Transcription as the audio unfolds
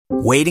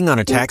Waiting on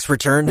a tax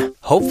return?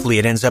 Hopefully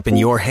it ends up in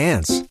your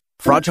hands.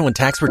 Fraudulent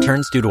tax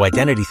returns due to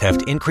identity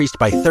theft increased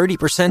by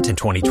 30% in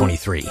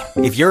 2023.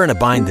 If you're in a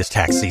bind this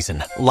tax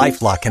season,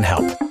 LifeLock can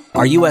help.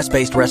 Our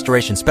U.S.-based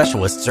restoration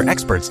specialists are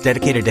experts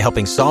dedicated to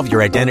helping solve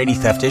your identity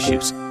theft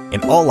issues.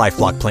 And all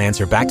LifeLock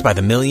plans are backed by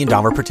the $1 Million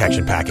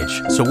Protection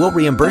Package. So we'll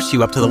reimburse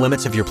you up to the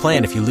limits of your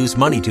plan if you lose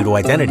money due to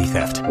identity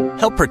theft.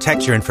 Help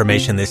protect your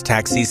information this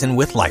tax season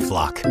with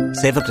LifeLock.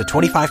 Save up to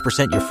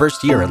 25% your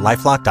first year at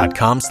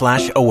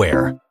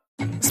LifeLock.com/aware.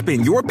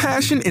 Spin your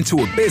passion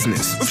into a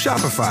business with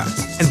Shopify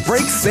and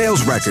break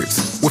sales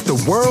records with the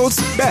world's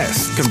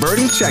best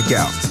converting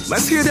checkout.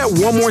 Let's hear that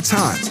one more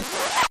time.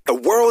 The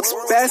world's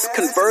best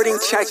converting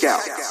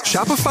checkout.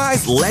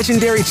 Shopify's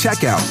legendary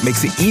checkout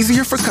makes it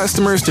easier for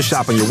customers to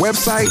shop on your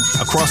website,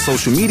 across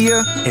social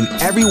media, and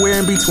everywhere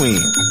in between.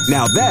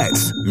 Now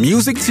that's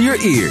music to your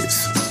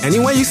ears. Any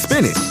way you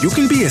spin it, you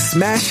can be a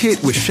smash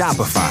hit with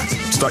Shopify.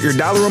 Start your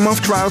 $1 a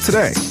month trial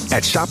today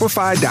at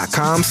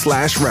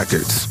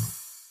shopify.com/records.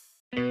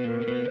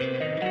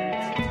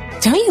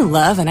 Don't you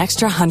love an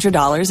extra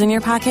 $100 in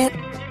your pocket?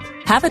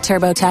 Have a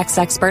TurboTax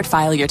expert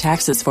file your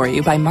taxes for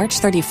you by March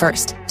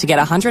 31st to get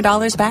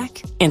 $100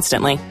 back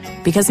instantly.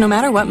 Because no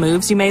matter what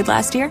moves you made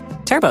last year,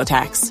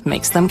 TurboTax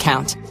makes them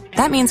count.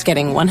 That means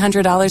getting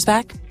 $100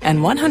 back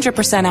and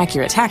 100%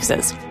 accurate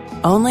taxes,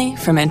 only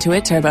from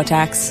Intuit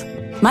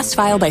TurboTax. Must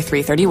file by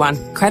 3/31.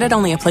 Credit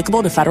only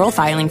applicable to federal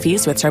filing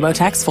fees with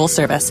TurboTax full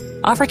service.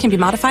 Offer can be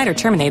modified or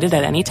terminated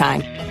at any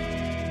time.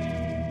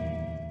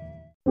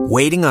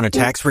 Waiting on a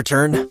tax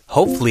return?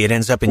 Hopefully it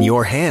ends up in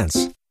your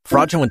hands.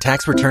 Fraudulent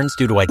tax returns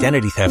due to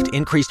identity theft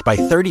increased by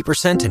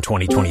 30% in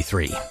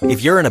 2023.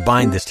 If you're in a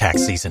bind this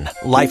tax season,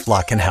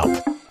 LifeLock can help.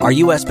 Our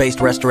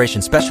U.S.-based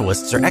restoration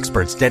specialists are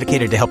experts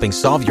dedicated to helping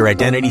solve your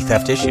identity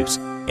theft issues.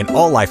 And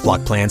all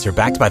LifeLock plans are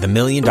backed by the $1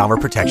 Million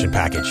Protection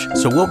Package.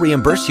 So we'll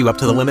reimburse you up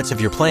to the limits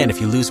of your plan if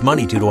you lose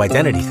money due to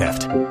identity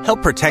theft.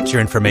 Help protect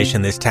your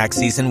information this tax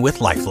season with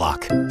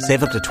LifeLock.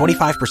 Save up to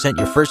 25%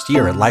 your first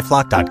year at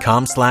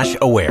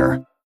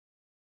LifeLock.com/aware.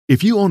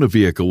 If you own a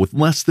vehicle with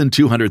less than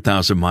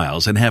 200,000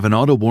 miles and have an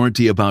auto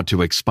warranty about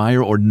to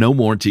expire or no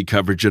warranty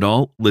coverage at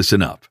all,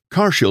 listen up.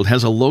 CarShield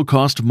has a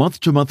low-cost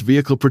month-to-month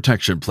vehicle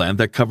protection plan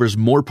that covers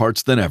more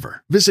parts than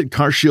ever. Visit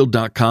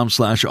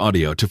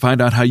carshield.com/audio to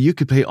find out how you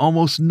could pay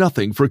almost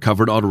nothing for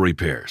covered auto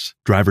repairs.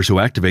 Drivers who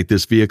activate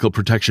this vehicle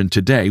protection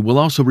today will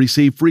also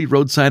receive free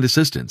roadside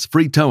assistance,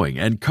 free towing,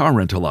 and car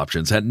rental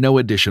options at no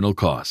additional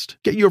cost.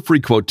 Get your free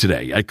quote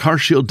today at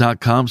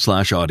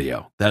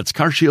carshield.com/audio. That's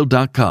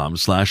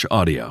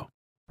carshield.com/audio.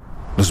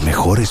 Los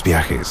mejores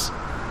viajes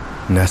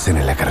nacen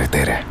en la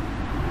carretera,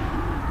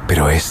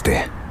 pero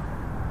este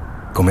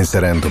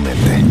comenzará en tu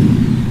mente.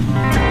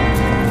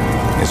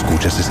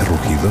 ¿Escuchas ese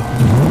rugido?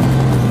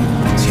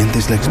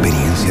 ¿Sientes la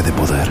experiencia de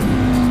poder?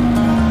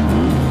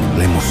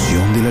 ¿La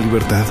emoción de la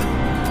libertad?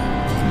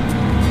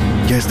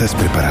 Ya estás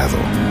preparado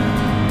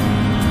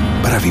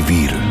para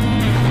vivir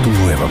tu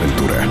nueva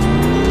aventura.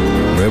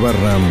 Nueva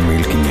Ram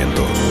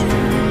 1500,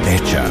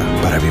 hecha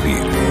para vivir.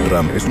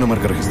 Ram es una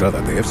marca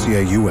registrada de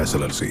FCA US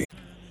LLC.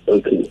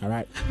 Okay. All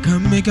right.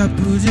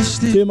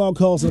 Two more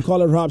calls and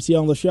caller drops here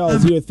on the show.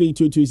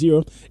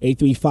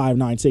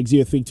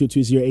 03220-83596.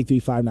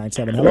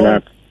 03220-83597. Hello.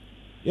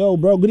 Yo,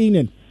 bro. Good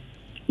evening.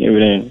 Good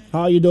evening.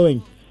 How are you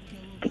doing?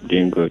 I'm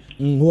doing good.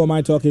 Who am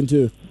I talking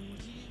to?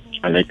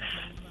 Alex.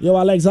 Yo,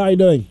 Alex. How are you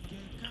doing?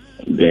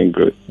 I'm doing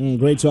good.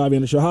 Great to have you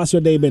on the show. How's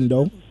your day been,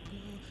 though?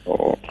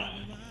 Oh,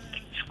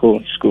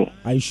 school.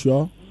 Are you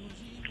sure?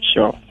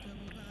 Sure.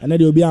 And then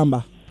you'll be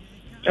amba.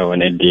 Oh,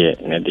 in a day.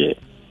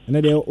 And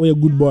then you're a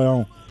good boy,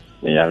 huh?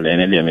 Me ale.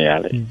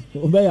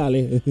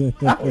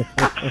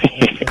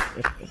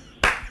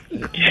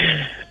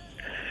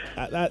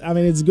 I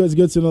mean, it's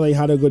good to know that you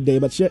had a good day.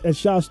 But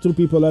shouts to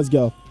people. Let's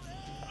go.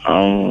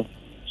 Shout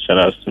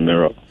outs to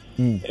Miro.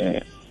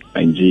 And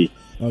G.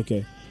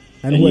 Okay.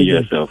 And who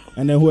again? Yourself.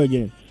 And then who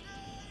again?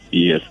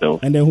 Yourself.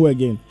 And then who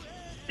again?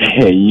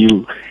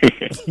 You.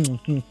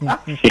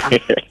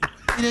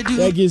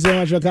 Thank you so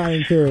much for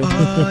coming through.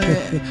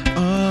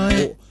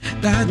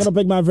 I'm going to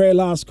pick my very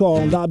last call,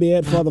 and that'll be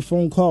it for the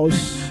phone calls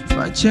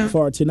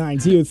for tonight.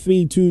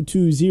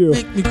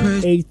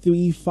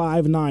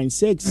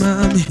 03220-83596,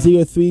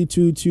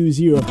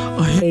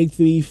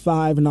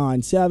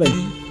 03220-83597,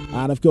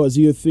 and of course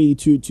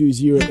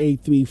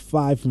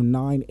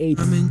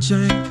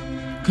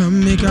 03220-83598.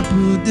 Come make I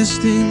put this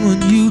thing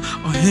on you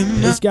or him.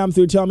 Please come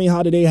through, tell me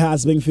how the day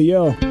has been for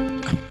you.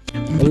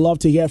 I'd love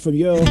to hear from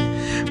you.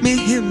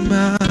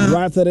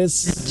 Right after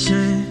this,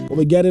 we'll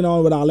be getting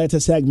on with our letter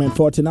segment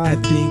for tonight.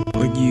 I think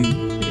on you.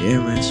 Yeah,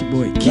 man, it's your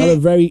boy. Another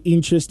very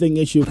interesting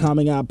issue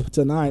coming up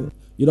tonight.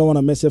 You don't want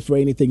to miss it for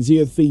anything.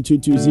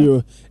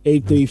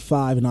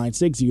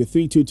 03220-83596,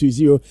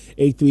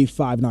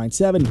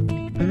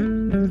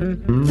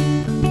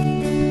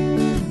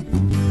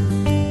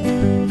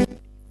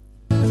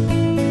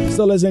 03220-83597.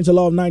 Still listening to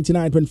Love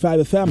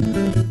 99.5 FM.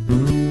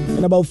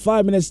 In about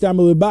 5 minutes time,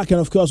 we'll be back,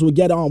 and of course, we'll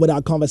get on with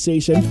our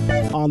conversation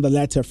on the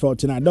letter for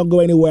tonight. Don't go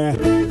anywhere.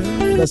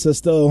 This is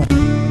still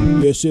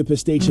your your super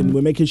station.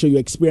 We're making sure you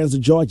experience the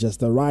Georgias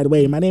the right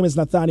way. My name is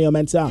Nathaniel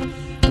Menta,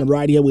 and I'm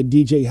right here with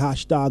DJ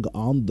Hashtag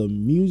on the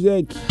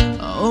music.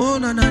 Oh,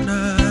 no,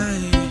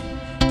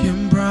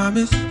 can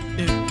promise.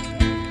 Yeah.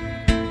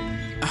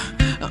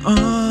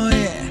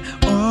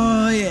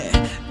 Oh,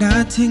 yeah.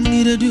 That thing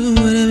you to do,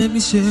 what it make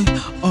me say.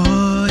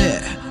 Oh,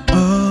 yeah.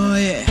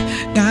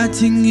 That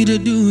thing you to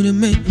do to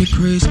make me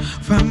crazy.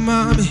 For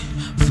mommy,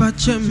 for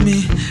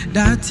me.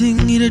 That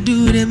thing you to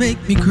do to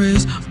make me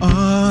crazy.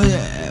 Oh,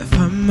 yeah.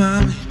 For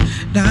mommy,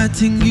 that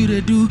thing you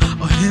to do.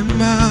 Oh, him,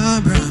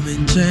 my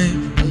Brahmin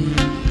chain.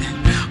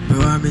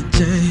 Brahmin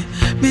chain.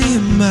 Me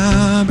and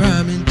my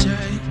Brahmin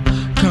chain.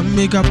 Come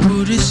make I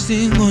put this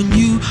thing on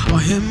you. Oh,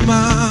 him,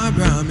 my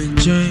Brahmin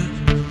chain.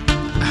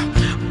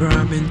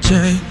 Brahmin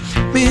chain.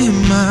 Me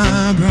and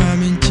my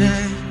Brahmin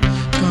chain.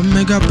 Come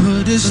make I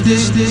put this.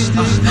 Make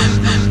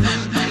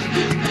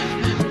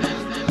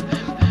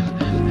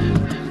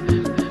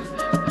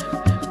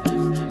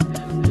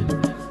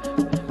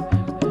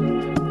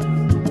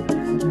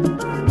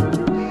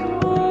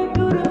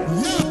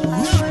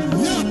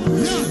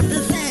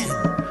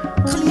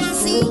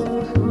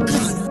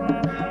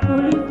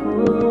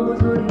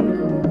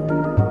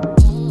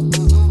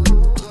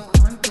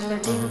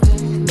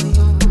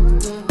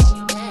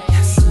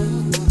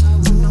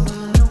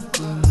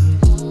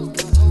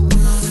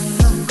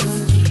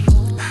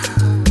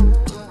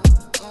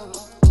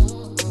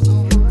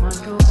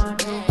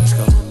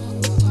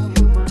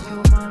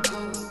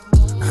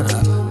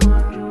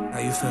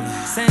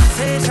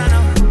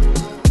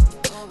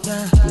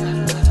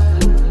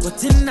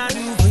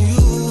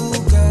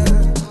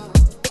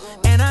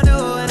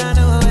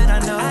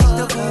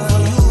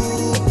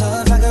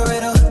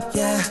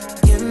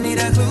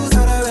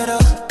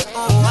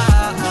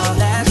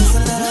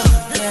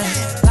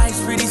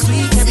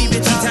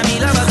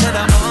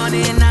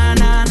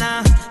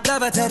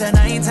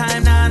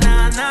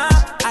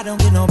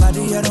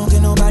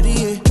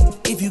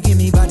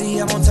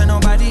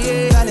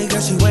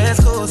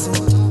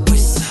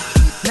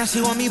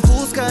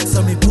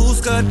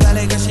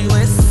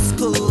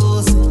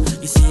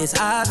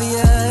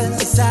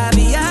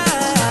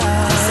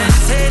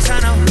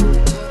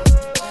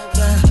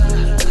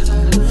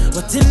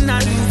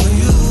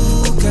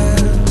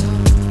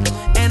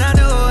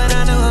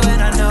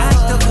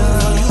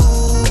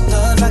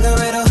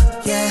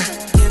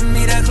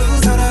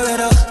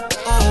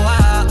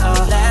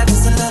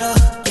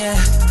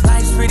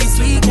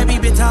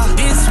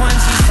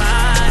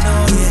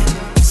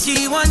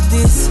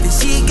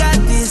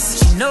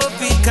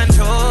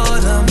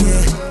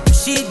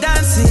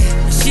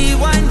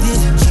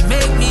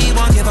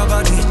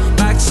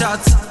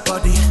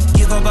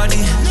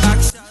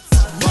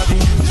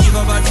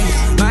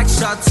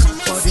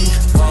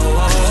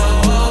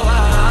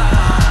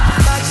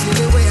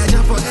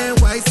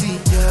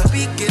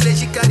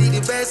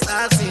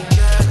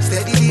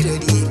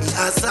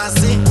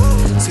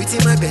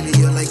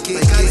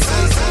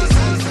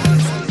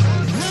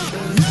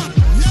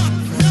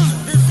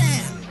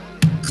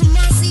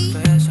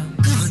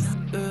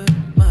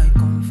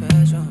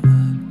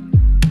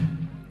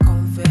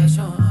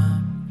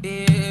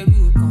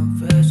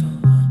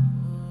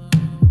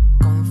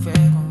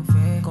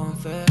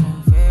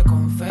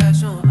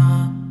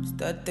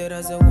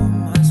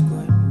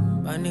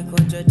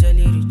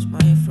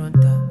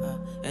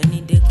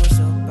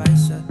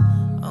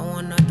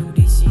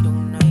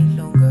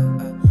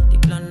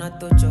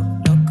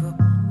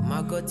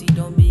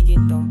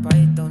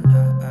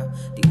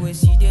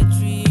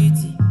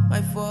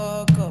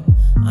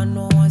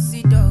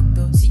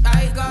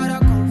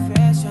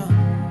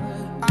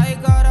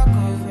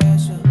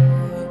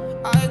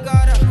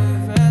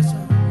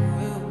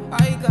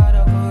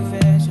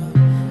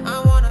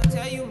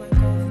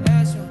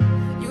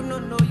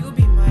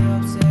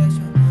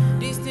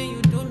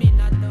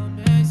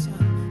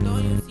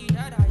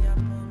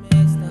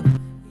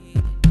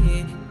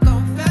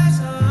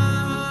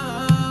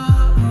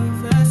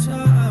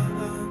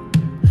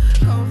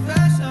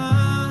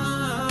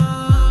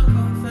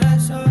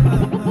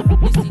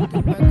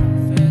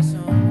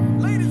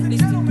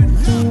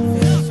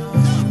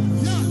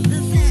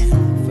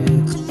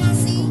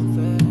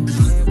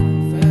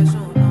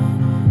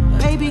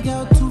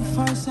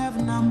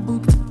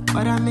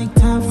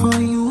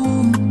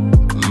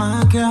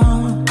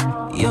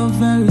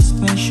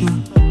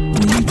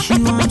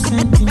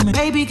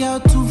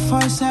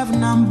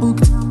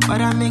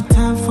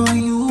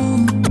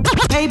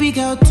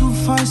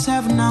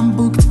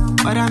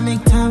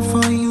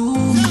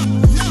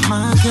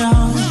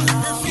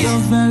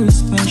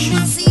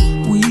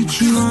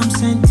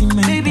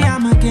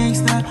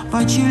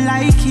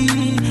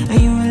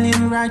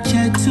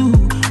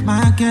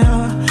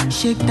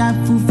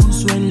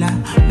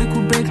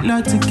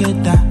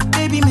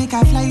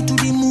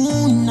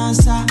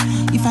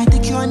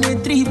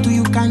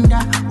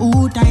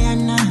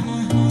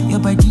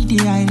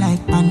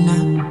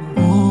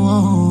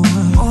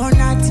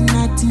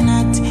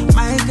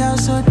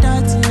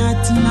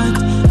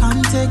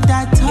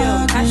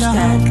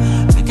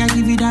I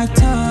give you that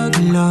tug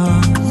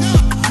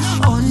love.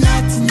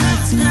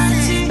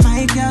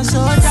 are so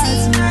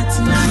dirty,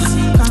 naughty,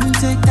 naughty. Come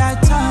take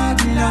that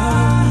talk,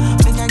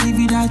 love. Make I give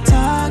you that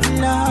talk,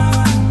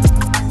 love.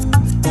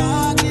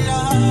 Talk,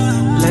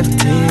 love.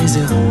 Left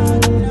easy.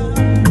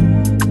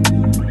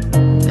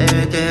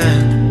 There.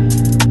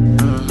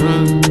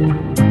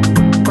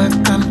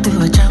 Welcome to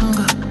a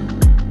jungle.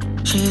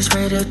 She's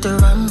ready to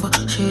rumble.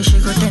 She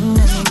go ten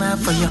animal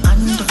for your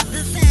under.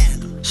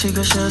 She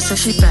go show say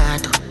she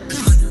bad.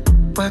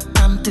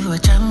 Welcome to a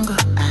jungle.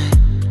 Aye.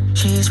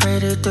 She's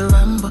ready to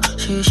rumble.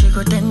 She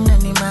go ten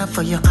animal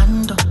for your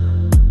under.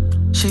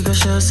 She go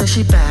show say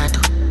she bad.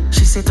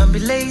 She say don't be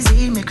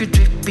lazy, make you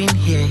drip in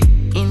here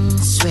in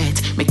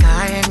sweat. Make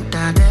I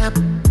enter the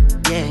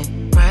yeah.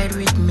 Ride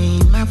with me,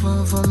 my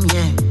vroom vroom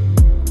yeah.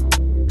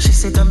 She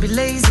say don't be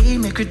lazy,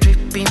 make you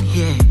drip in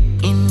here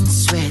in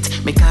sweat.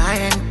 Make I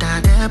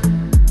enter the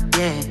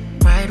yeah.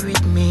 Ride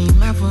with me,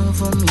 my vroom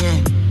vroom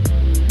yeah.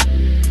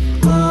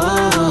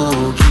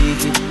 Oh,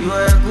 Kiki, you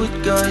are a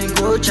good girl, you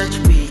go church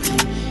weekly.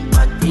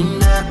 But in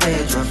the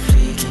bed you're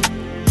freaky.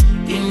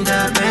 In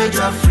the bed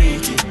you're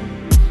freaky.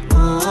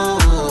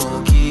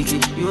 Oh, Kiki,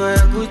 you are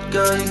a good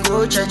girl, you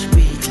go church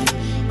weekly.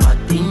 But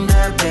in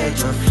the bed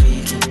you're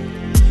freaky.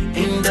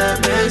 In the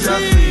bed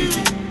you're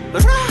freaky.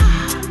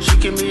 She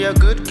can be a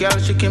good girl,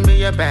 she can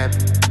be a bad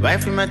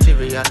wifey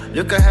material,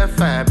 look at her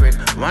fabric.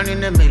 1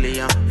 in a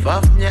million,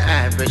 far from your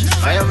average.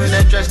 Fire in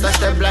a dress, that's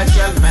that black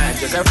girl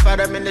magic. Her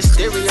father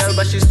ministerial,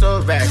 but she's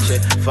so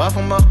ratchet. Far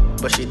from her,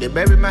 but she did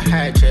bury my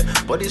hatchet.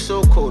 Body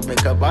so cold,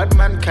 make a bad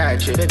man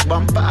catch it. Big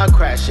bumper, I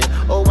crash it.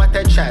 Oh, what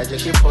a tragic.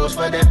 She posts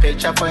for that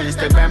picture for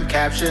Instagram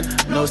caption.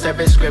 No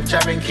separate scripture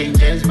in King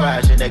James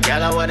version. The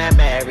girl I wanna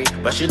marry,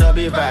 but she no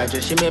be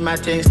virgin. She made my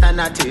things stand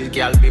at teeth,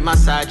 girl be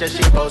massager.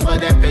 She posts for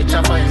that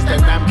picture for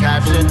Instagram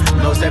caption.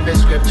 No separate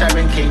scripture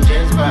in King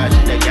James version.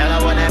 The girl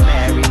I wanna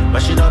marry,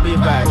 but she no be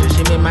virgin.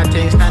 She made my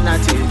things stand at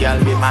teeth, girl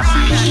be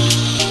massager.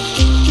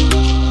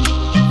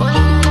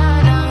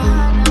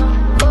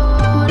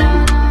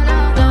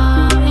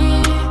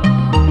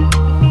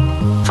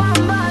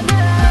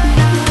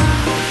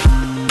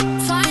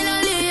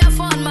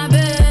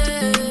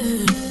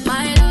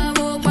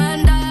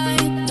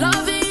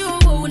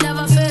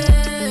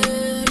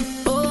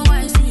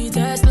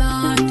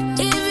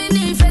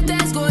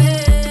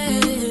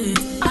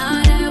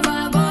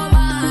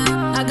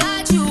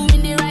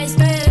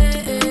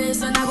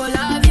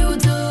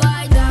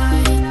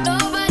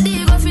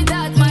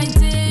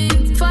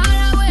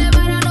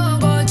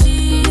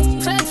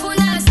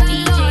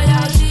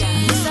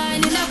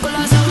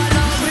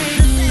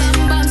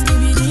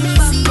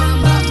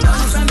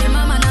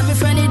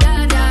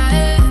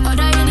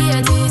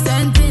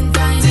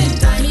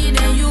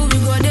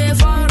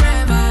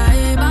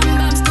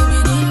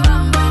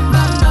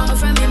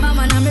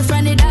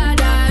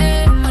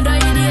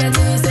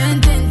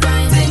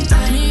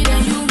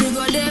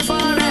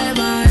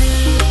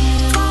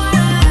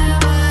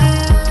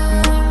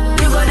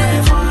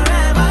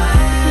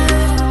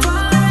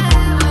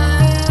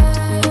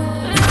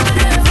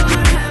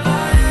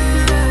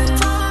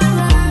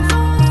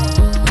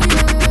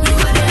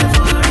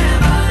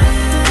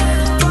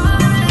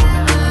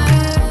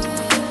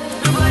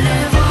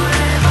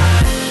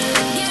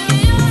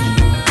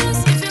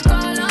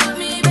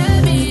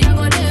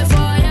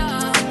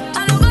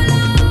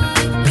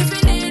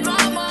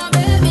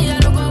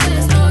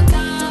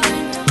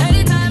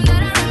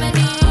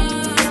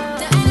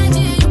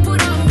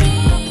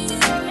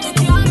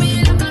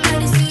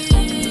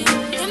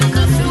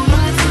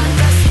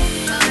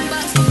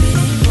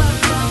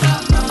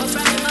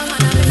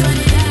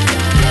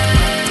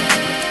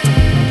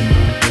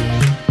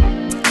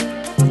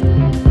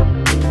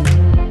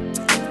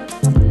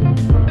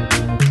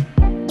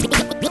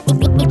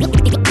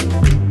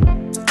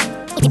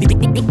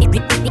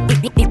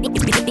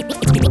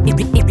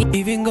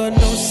 Even God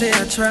knows say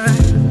I try.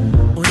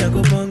 When I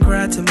go bunk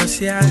right to my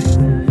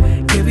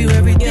side, give you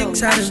everything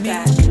side of me.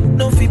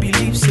 No fee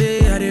believe say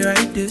I did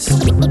write this.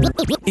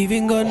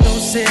 Even God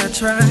knows say I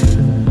try.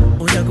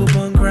 When I go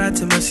bunk right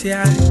to my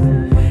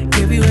side,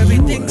 give you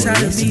everything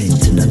side of me.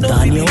 No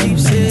fee believe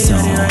say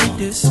I did write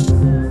this.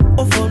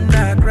 Oh from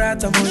that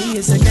crack I'm on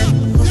here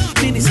again.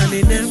 Finish and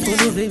then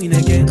follow me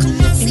again.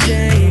 In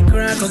there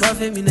crack about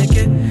me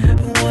again.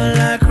 One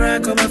like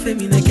crack about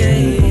me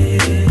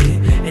again.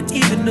 And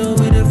even though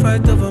we didn't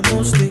fight over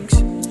most things,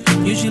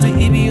 usually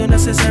it be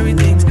unnecessary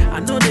things. I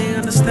know they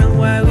understand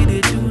why we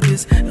did do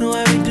this and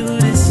why we do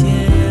this,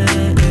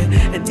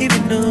 yeah. And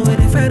even though we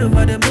didn't fight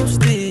over the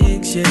most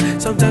things, yeah.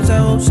 Sometimes I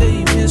hope say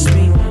you miss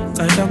me,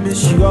 like I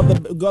miss you.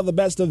 Got the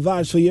best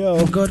advice for you.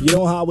 You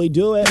know how we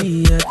do it.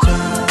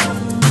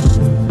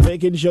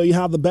 Making sure you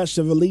have the best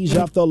of a leisure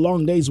after a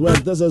long day's work.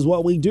 This is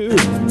what we do.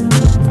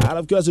 And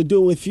of course we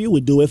do it with you, we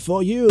do it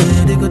for you.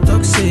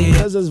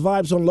 This is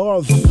Vibes on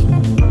Love.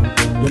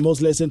 Your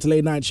most listened to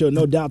late night show,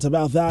 no doubt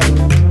about that.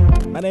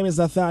 My name is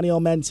Nathaniel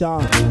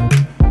Mentor,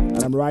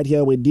 and I'm right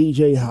here with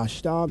DJ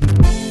Hashtag.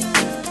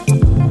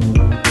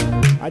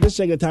 I just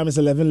checked the time, it's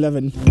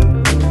 11:11.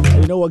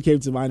 And you know what came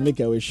to mind? Make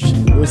a wish.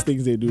 Those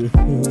things they do.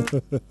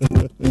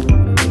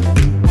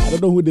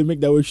 don't know who they make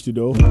that wish to,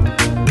 though.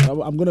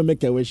 I'm going to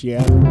make a wish,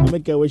 yeah. I'll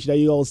make a wish that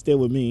you all stay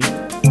with me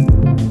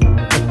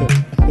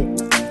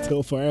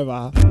till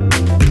forever.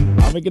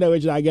 I'm making a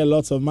wish that I get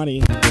lots of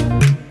money.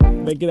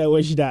 Making a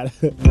wish that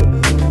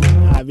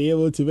I'll be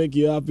able to make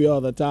you happy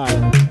all the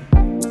time.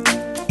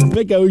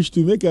 Make a wish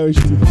to.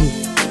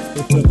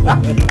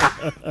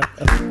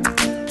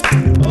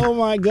 Oh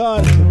my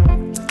God.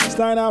 It's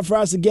time now for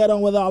us to get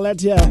on with our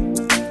letter.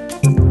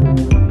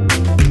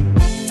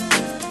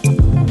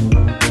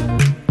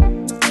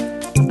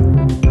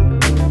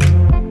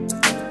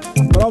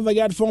 But don't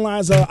forget, phone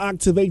lines are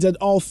activated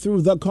all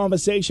through the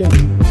conversation.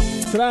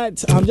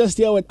 Tonight, I'm just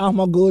here with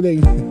Amma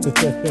Golding.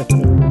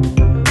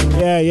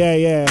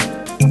 Yeah.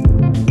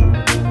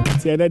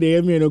 See, I know they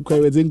hear me in a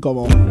quite with income.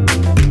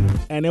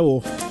 And it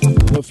will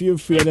feel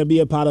free to be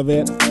a part of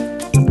it.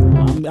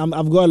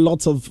 I've got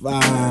lots of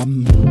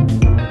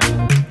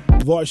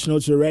voice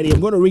notes already. I'm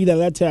going to read a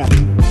letter.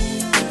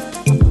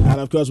 And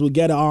of course, we'll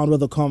get on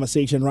with the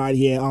conversation right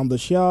here on the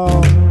show.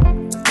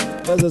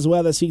 This is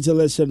where the city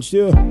listens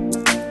to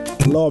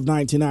Love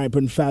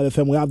 99.5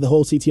 FM. We have the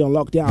whole city on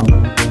lockdown.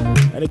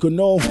 And you could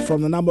know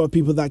from the number of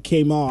people that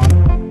came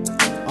on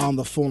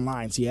the phone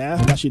lines, yeah?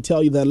 That should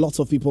tell you there are lots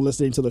of people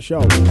listening to the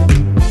show.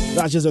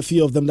 That's just a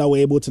few of them that were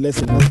able to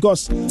listen. And of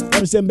course,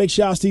 let me send big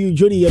shouts to you,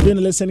 Judy. You're doing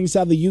the listening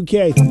inside the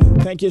UK.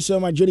 Thank you so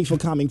much, Judy, for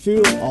coming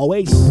through.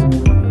 Always.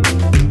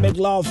 Big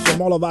love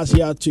from all of us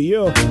here to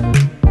you.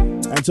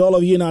 And to all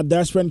of you in our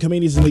diaspora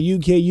communities in the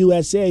UK,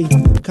 USA,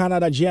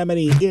 Canada,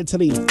 Germany,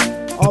 Italy,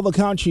 all the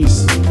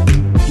countries.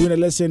 Doing the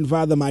listen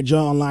via the My Joy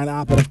Online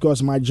app. And of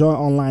course,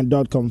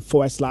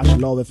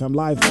 myjoyonline.com/Love FM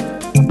Live.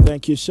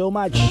 Thank you so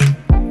much.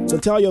 So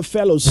tell your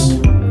fellows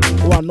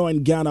who are not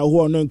in Ghana,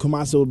 who are not in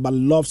Kumasi, but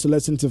love to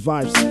listen to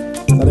Vibes,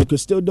 that they could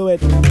still do it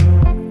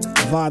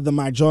via the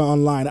My Joy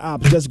Online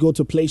app. Just go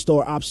to Play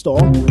Store or App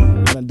Store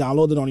and then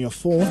download it on your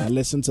phone and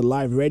listen to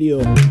live radio.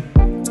 You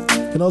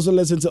can also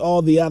listen to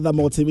all the other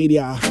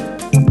multimedia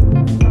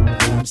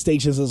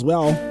stations as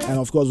well. And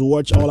of course,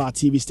 watch all our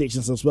TV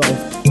stations as well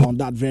on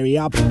that very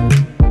app.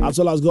 As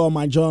well as go on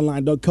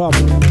myjoyonline.com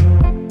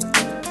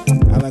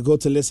and then go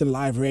to listen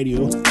live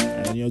radio.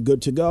 And you're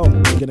good to go.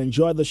 You can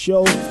enjoy the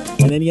show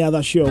and any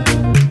other show.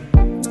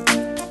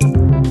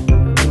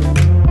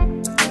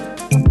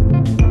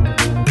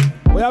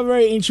 We have a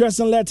very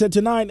interesting letter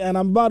tonight, and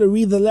I'm about to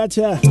read the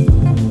letter.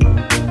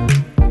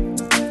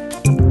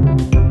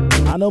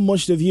 I know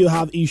most of you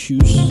have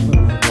issues,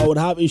 or would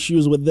have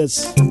issues with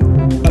this,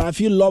 but I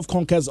feel love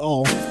conquers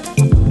all.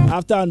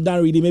 After I'm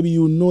done reading, maybe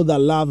you know that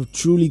love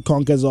truly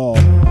conquers all.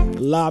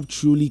 Love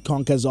truly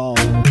conquers all.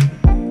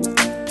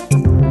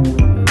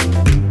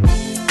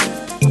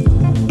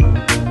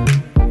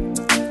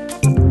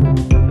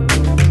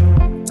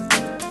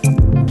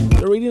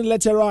 Reading the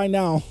letter right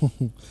now,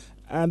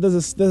 and this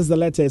is the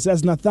letter. It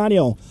says,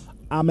 Nathaniel,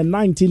 I'm a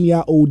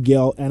 19-year-old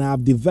girl and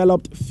I've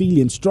developed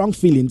strong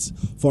feelings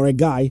for a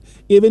guy,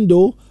 even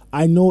though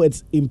I know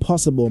it's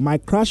impossible. My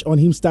crush on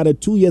him started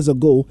 2 years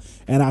ago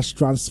and has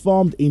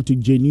transformed into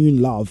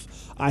genuine love.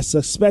 I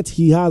suspect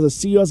he has a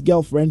serious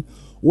girlfriend,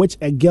 which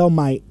a girl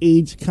my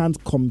age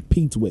can't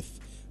compete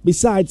with.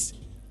 Besides,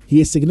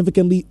 he is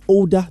significantly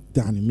older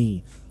than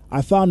me.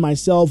 I found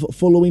myself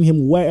following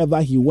him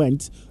wherever he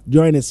went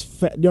during his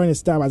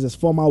time at his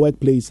former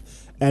workplace,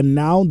 and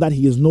now that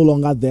he is no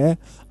longer there,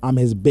 I'm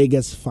his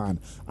biggest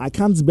fan. I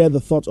can't bear the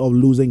thought of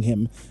losing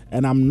him,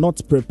 and I'm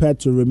not prepared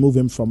to remove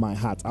him from my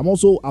heart. I'm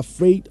also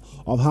afraid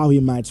of how he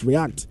might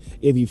react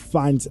if he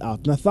finds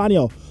out.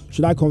 Nathaniel,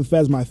 should I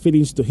confess my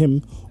feelings to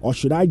him, or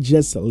should I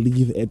just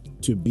leave it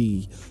to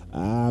be?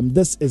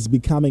 This is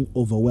becoming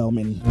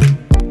overwhelming.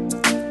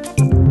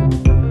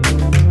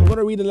 I'm going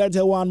to read the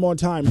letter one more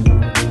time.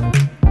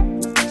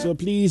 So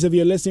please, if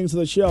you're listening to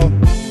the show,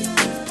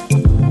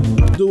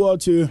 do well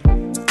to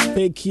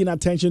pay keen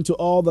attention to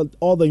all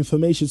the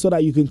information so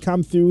that you can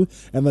come through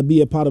and then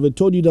be a part of it.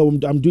 Told you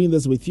that I'm doing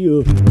this with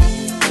you.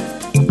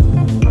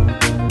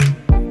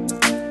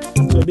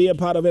 So be a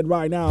part of it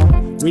right now.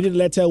 Read the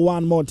letter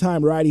one more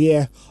time right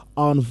here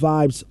on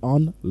Vibes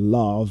on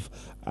Love.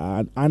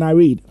 And I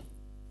read,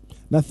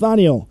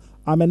 Nathaniel,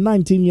 I'm a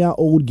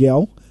 19-year-old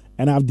girl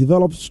and I've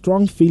developed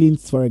strong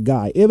feelings for a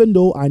guy, even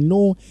though I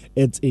know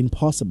it's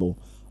impossible.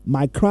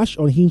 My crush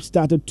on him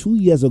started 2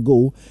 years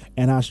ago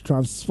and has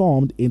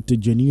transformed into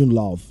genuine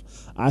love.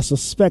 I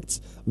suspect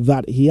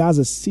that he has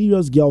a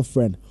serious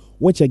girlfriend,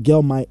 which a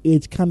girl my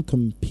age can't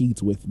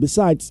compete with.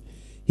 Besides,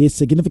 he is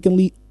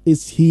significantly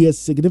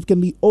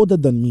older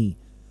than me.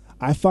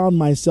 I found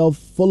myself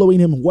following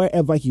him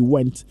wherever he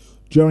went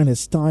during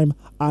his time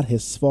at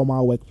his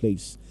former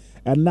workplace.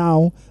 And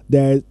now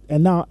that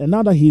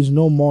he's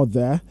no more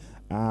there,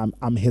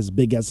 I'm his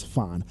biggest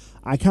fan.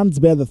 I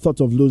can't bear the thought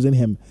of losing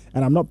him,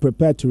 and I'm not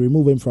prepared to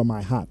remove him from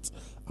my heart.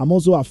 I'm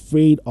also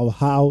afraid of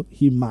how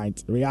he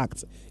might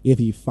react if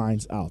he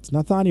finds out.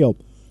 Nathaniel,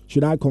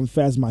 should I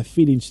confess my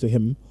feelings to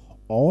him,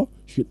 or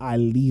should I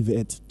leave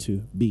it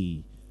to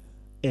be?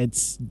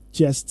 It's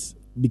just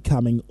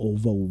becoming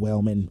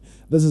overwhelming.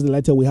 This is the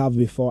letter we have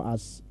before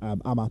us,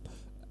 Amma.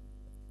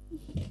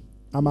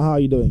 Amma, how are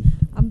you doing?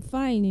 I'm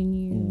fine, and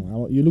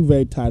you? You look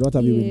very tired. What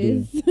have you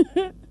been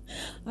doing?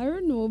 I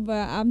don't know,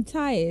 but I'm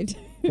tired.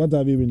 What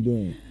have you been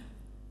doing?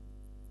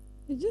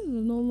 It's just a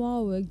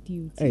normal work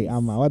duty. Hey,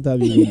 Amma, what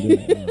have you been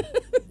doing?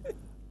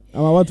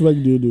 Amma, what work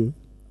do you do?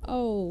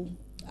 Oh,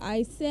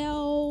 I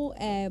sell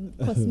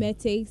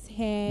cosmetics,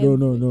 hair.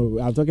 No.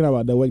 I'm talking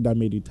about the work that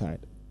made you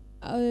tired.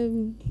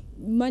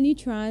 Money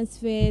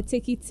transfer,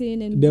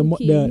 ticketing, and The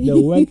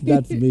work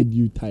that made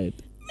you tired.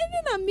 And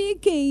then I'm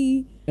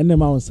making. And the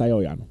man say, "Oh,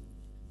 Yano."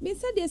 Me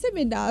said they said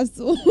me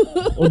daso.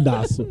 Oh,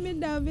 daso. Me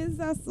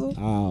daso.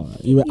 Ah,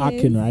 you were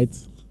acting, right?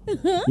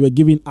 You were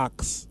giving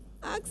acts.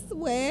 Acts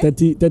where?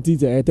 30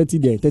 degrees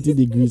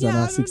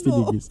and 60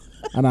 degrees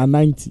and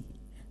 90.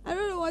 I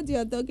don't know what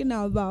you're talking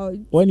about.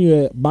 When you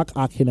were back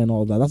acting and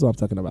all that, that's what I'm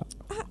talking about.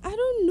 I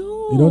don't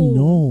know. You don't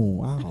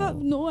know? Wow. I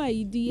have no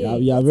idea.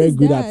 You are very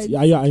good at.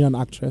 Are you an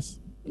actress?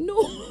 No.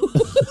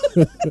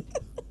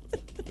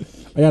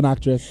 Are you an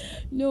actress?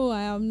 No,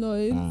 I am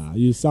not.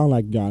 You sound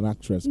like you're an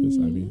actress, because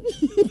I mean,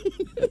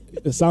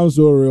 it sounds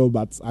so real,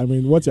 but I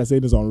mean, what you're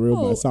saying is unreal,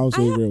 but it sounds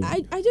so real.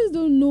 I just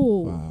don't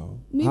know. Wow.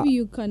 Maybe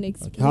you can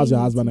explain. Okay. How's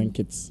your husband and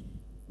kids?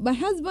 My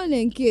husband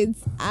and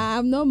kids.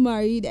 I'm not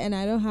married and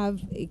I don't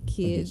have a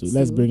kid. Okay, so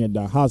let's bring it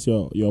down. How's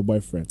your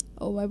boyfriend?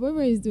 Oh, my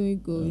boyfriend is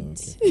doing good.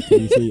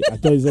 Okay. I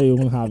thought you said you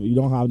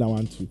don't have that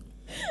one too.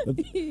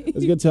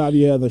 It's good to have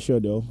you here on the show,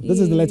 though. This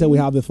is the letter we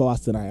have before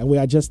us tonight, and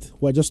we're just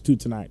two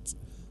tonight.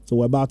 So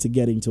we're about to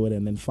get into it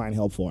and then find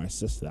help for our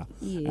sister.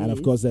 Yes. And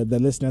of course, the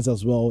listeners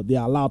as well, they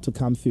are allowed to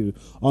come through.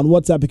 On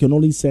WhatsApp, you can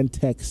only send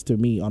text to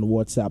me on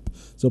WhatsApp.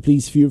 So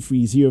please feel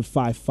free,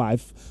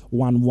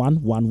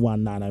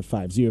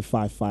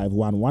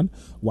 055-11-11995,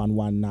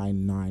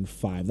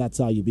 055-11-11995. That's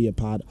how you be a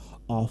part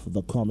of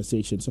the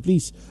conversation. So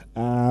please,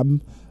 Amma,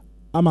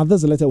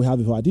 there's a letter we have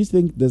before. Do you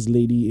think this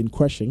lady in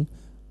question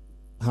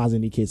has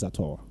any case at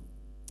all?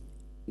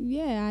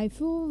 Yeah, I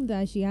feel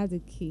that she has a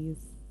case.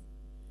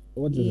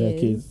 What is her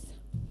case?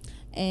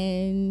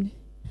 And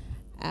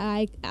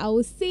I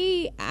would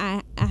say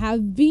I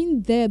have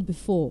been there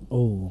before.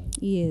 Oh.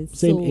 Yes.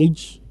 Same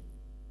age?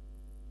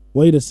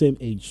 Were you the same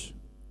age?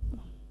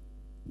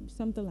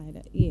 Something like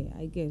that. Yeah,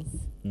 I guess.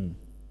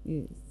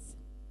 Yes.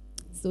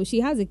 So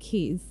she has a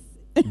case.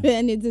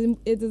 And it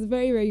is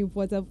very, very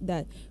important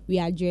that we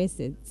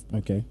address it.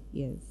 Okay.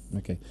 Yes.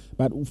 Okay.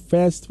 But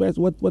first,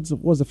 what's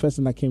the first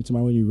thing that came to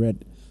mind when you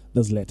read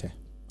this letter?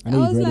 I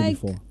know you've read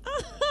it before.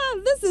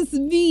 This is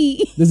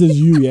me. This is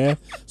you, yeah?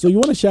 So you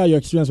want to share your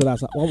experience with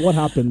us. What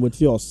happened with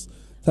yours?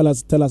 Tell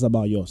us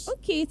about yours.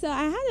 Okay, so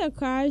I had a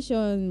crush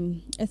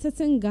on a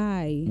certain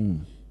guy.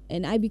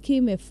 And I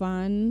became a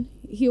fan.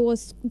 He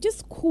was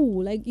just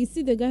cool. Like, you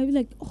see the guy, be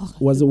like, oh.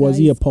 Was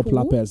he a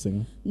popular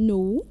person?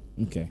 No.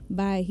 Okay.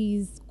 But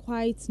he's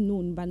quite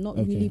known, but not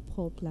really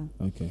popular.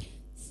 Okay.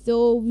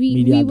 So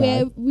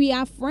we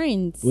are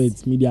friends.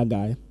 Wait, media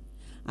guy?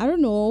 I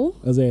don't know.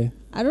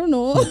 I don't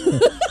know.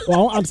 Well, I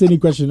won't ask any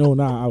question. No,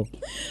 now.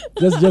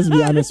 Just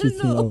be honest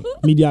with me. Oh,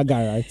 media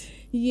guy, right?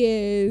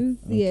 Yes,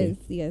 okay.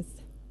 Yes.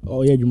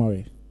 Oh, yeah,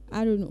 Jumare.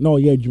 I don't know. No,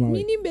 yeah, Jumare.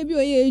 Meaning baby,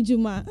 or yeah,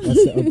 Juma.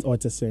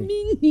 What's the same?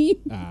 Meaning.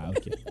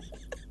 Okay.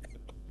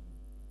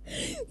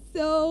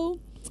 So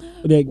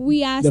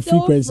we are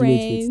still friends.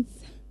 Wait.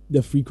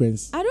 The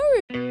frequency. I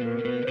don't.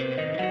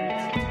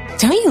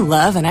 Don't you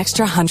love an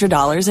extra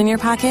 $100 in your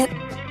pocket?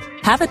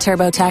 Have a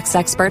TurboTax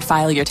expert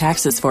file your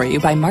taxes for you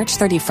by March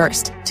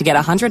 31st to get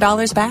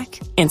 $100 back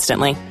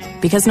instantly.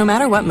 Because no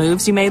matter what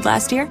moves you made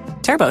last year,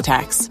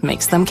 TurboTax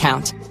makes them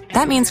count.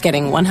 That means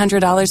getting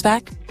 $100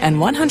 back and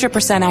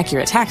 100%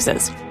 accurate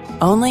taxes,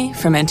 only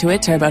from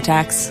Intuit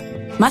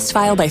TurboTax. Must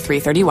file by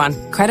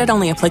 3/31. Credit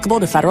only applicable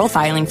to federal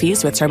filing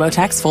fees with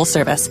TurboTax full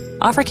service.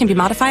 Offer can be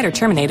modified or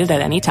terminated at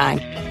any time.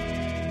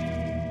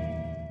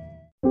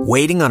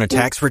 Waiting on a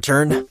tax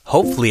return?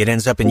 Hopefully it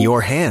ends up in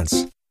your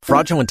hands.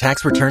 Fraudulent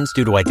tax returns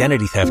due to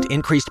identity theft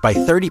increased by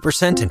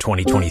 30% in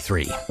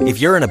 2023.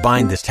 If you're in a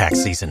bind this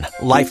tax season,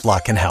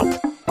 LifeLock can help.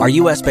 Our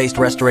U.S.-based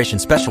restoration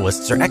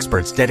specialists are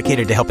experts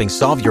dedicated to helping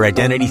solve your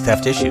identity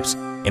theft issues.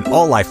 And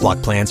all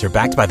LifeLock plans are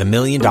backed by the $1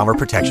 Million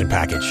Protection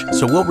Package.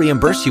 So we'll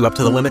reimburse you up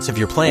to the limits of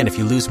your plan if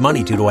you lose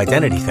money due to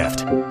identity theft.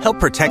 Help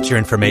protect your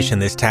information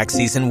this tax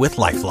season with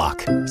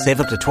LifeLock.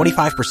 Save up to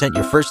 25%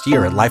 your first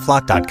year at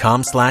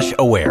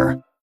LifeLock.com/aware.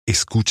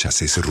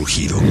 ¿Escuchas ese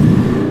rugido?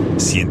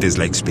 ¿Sientes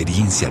la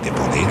experiencia de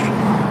poder?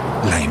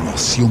 ¿La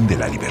emoción de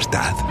la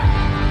libertad?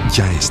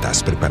 Ya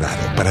estás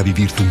preparado para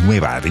vivir tu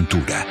nueva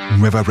aventura.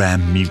 Nueva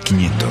Ram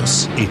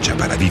 1500, hecha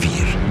para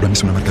vivir. Ram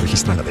es una marca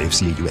registrada de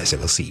FCA US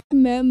LLC.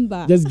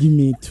 Remember. Just give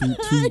me two. I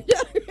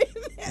don't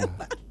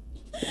remember.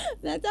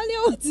 Natalia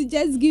wants to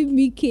just give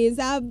me case.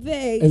 I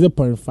beg. Is it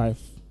 0.5?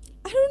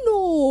 I don't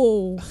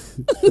know.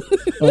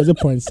 Or is it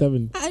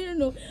 0.7? I don't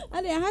know.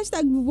 And the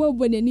hashtag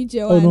when they need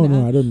you. Oh,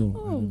 no, I don't know.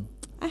 Oh,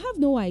 I have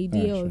no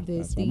idea of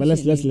this thing. But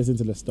let's listen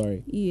to the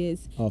story.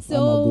 Yes. Of Amma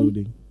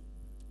Golding.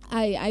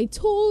 I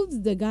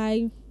told the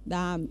guy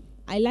that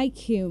I like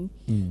him.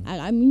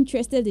 I'm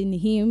interested in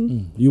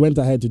him. You went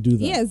ahead to do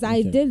that? Yes,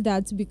 I did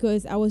that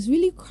because I was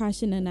really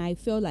crushing and I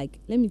felt like,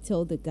 let me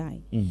tell the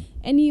guy.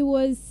 And he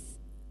was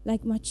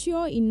like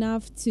mature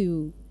enough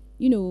to,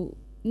 you know,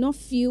 not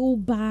feel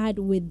bad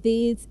with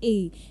this.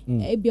 Be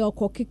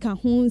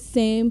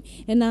same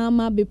and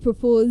I'ma be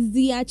proposed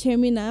the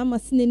chairman, I'ma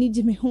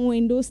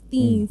and those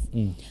things.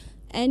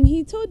 And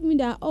he told me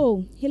that,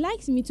 oh, he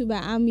likes me too,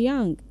 but I'm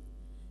young.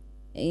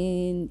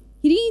 And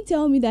he didn't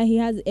tell me that he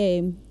has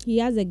a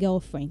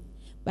girlfriend,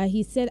 but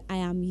he said I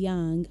am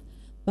young,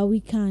 but we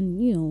can,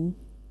 you know,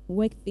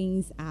 work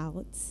things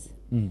out.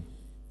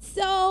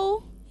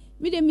 So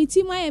with the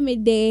meeting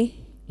day,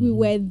 we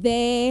were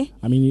there.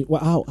 I mean,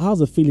 how's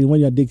the feeling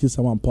when you're dating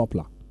someone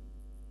popular?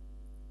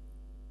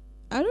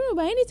 I don't know,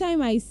 but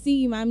anytime I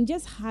see him, I'm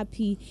just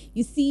happy.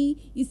 You see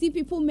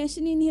people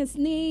mentioning his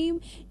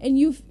name, and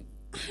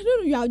I don't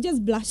know, you're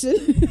just blushing.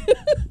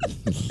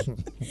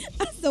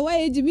 That's the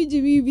way Jimmy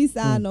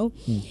Bisano.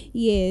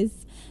 Yes.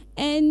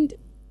 And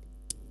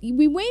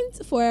we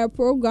went for a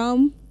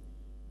program.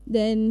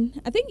 Then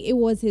I think it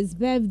was his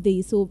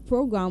birthday. So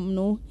program,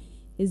 no,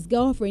 his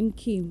girlfriend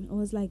came. I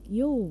was like,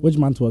 yo. Which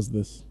month was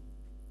this?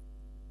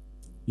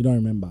 You don't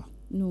remember?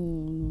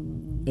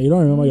 No. You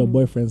don't remember your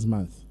boyfriend's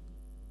month?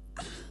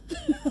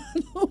 I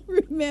don't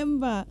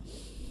remember.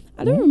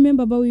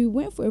 But we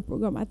went for a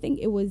program. I think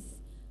it was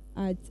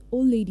at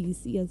Old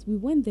Ladies. Yes, we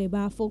went there, but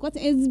I forgot.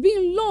 It's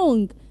been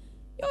long.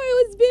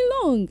 It's been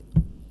long.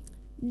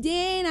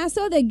 Then I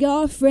saw the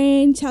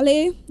girlfriend,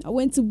 Charlie. I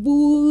went to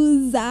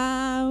booze.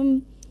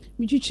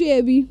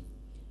 Michuchebi.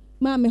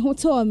 Mama, who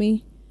told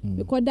me?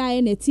 Because I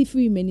in a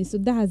free menu, so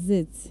that's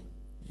it.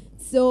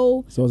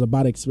 So it was a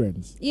bad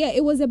experience. Yeah,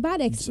 it was a bad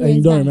experience. And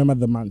you don't remember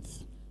the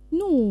month?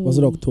 No. Was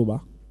it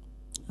October?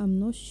 I'm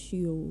not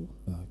sure.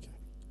 Okay.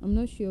 I'm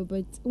not sure,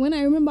 but when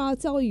I remember, I'll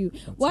tell you.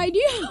 Why do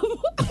you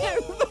have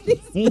everybody's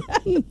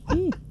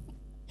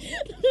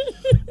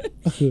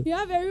you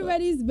have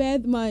everybody's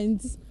birth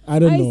months? I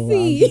don't know.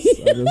 See.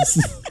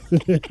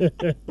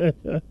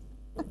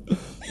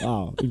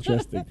 Wow,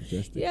 interesting.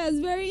 Yeah, it's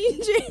very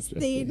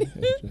interesting.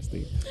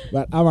 Interesting.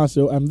 But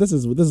Amaso, this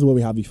is what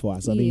we have before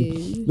us. I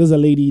mean, there's a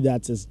lady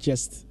that is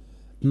just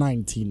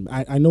 19.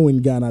 I know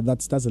in Ghana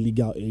that's a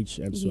legal age,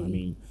 and so I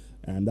mean.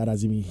 That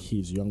doesn't mean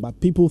he's young. But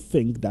people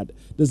think that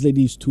this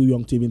lady is too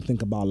young to even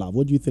think about love.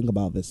 What do you think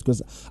about this?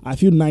 Because I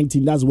feel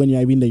 19, that's when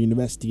you're in the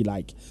university,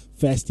 like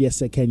first year,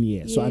 second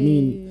year. So, I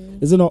mean,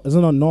 is it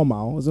not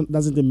normal?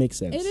 Doesn't it make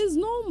sense? It is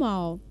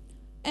normal.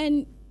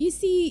 And you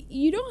see,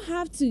 you don't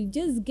have to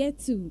just get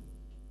to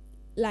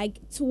like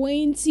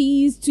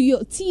 20s to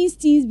your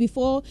teens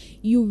before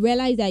you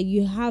realize that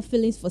you have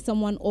feelings for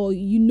someone or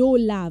you know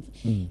love.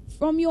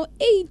 From your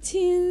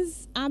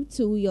 18s up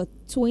to your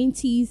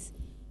 20s,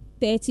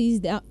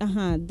 30s,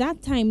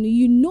 that time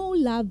you know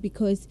love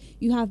because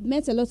you have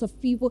met a lot of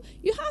people.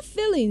 You have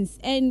feelings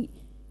and,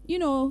 you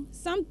know,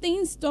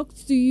 something stuck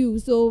to you.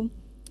 So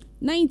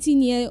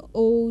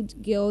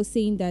 19-year-old girl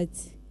saying that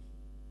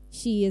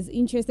she is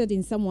interested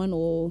in someone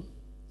or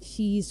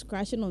she's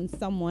crashing on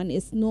someone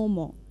is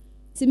normal.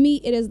 To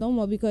me, it is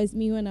normal because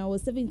me, when I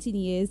was 17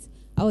 years,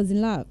 I was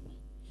in love.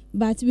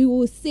 But we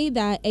will say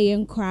that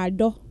a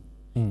crado.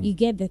 You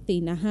get the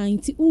thing. But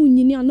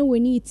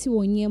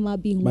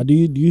do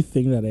you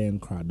think that I am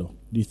crado?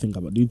 Do you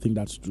think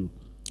that's true?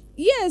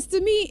 Yes,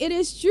 to me it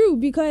is true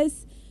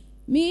because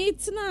me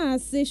it's not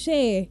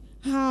say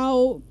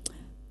how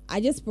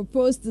I just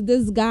proposed to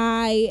this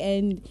guy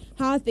and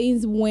how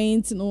things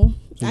went, you know.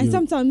 So I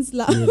sometimes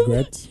laugh. You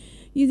regret?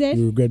 You said?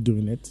 You regret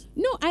doing it?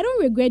 No, I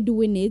don't regret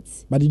doing it.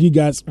 But did you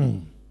guys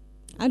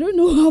I don't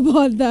know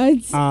about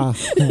that.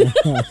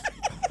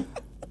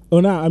 Oh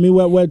no! I mean,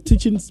 we're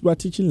teaching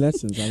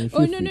lessons. I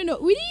mean, no.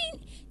 We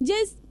didn't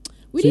just.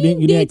 You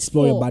didn't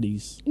explore your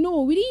bodies.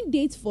 No, we didn't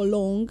date for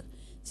long,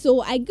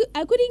 so I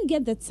couldn't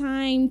get the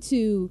time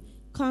to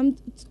come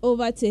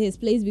over to his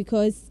place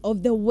because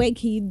of the work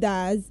he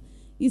does.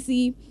 You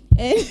see.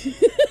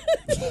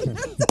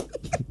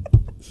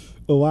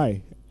 Oh,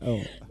 why?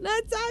 Oh.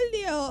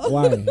 Natalio.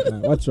 Why?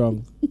 What's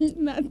wrong?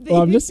 Nothing.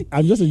 Oh, I'm just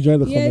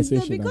enjoying the conversation. Yes,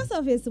 so because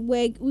of his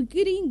work, we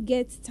couldn't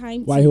get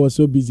time. Why he was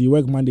so busy? He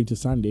worked Monday to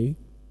Sunday.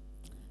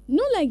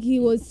 Not like he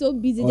was so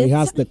busy. He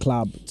has the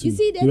club too. You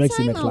see, the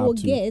time I will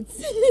get,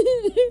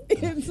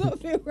 it's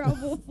not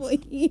favorable for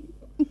him.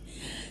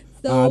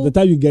 So the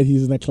time you get,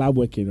 he's in a club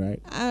working,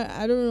 right?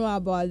 I don't know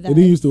about that. Did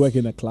he used to work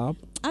in a club?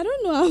 I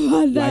don't know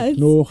about that. Like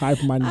no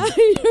hype money. I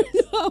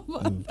don't know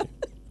about that.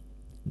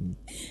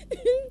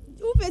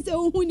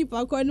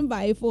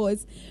 By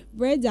force,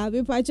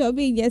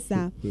 yes,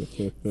 sir.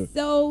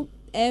 So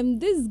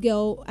this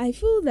girl, I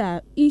feel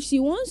that if she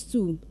wants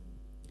to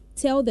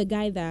tell the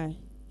guy that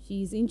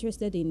she's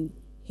interested in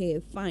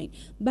her, fine.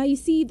 But you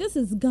see, this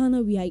is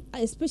Ghana. We are,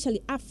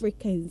 especially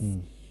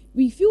Africans,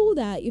 we feel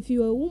that if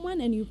you're a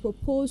woman and you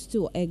propose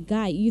to a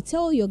guy, you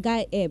tell your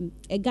guy, a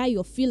guy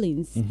your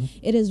feelings,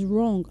 it is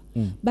wrong.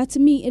 But to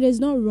me, it is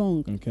not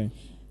wrong. Okay.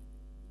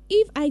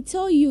 If I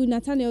tell you,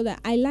 Nathaniel, that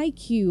I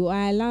like you or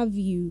I love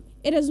you,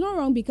 it is not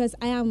wrong because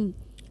I am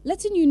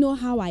letting you know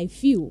how I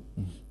feel.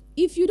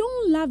 If you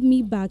don't love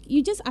me back,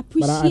 you just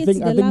appreciate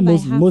the love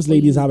most, I have. Most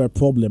ladies you. have a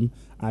problem.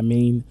 I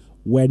mean,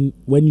 when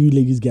you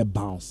ladies get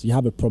bounced, you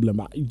have a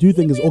problem. Do you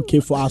think it's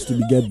okay for us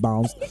to get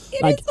bounced?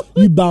 Like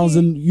okay. you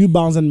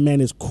bouncing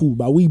men is cool,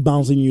 but we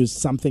bouncing you is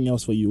something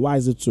else for you. Why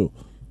is it so?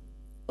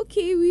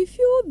 Okay, we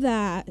feel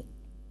that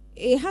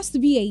it has to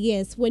be a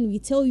yes when we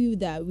tell you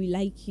that we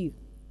like you.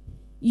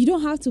 You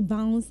don't have to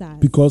bounce us.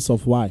 Because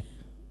of why?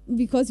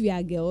 Because we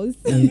are girls.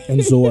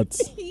 And so what?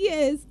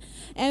 Yes.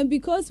 And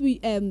because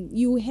we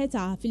you hurt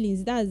our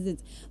feelings, that's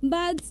it.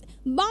 But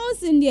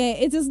bouncing there,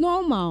 it is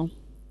normal.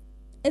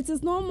 It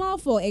is normal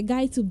for a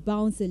guy to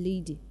bounce a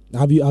lady.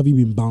 Have you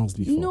been bounced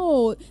before?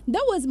 No.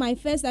 That was my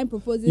first time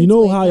proposing. You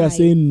know to how a guy. you're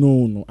saying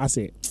no. I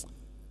say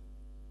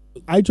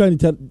I trying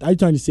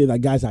to say that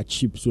guys are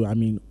cheap, so I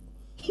mean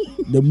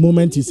the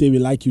moment you say we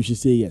like you should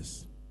say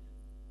yes.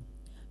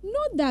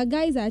 Not that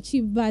guys are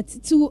cheap, but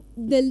to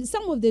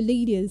some of the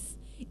ladies,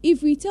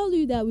 if we tell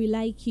you that we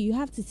like you, you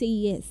have to say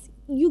yes.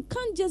 You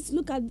can't just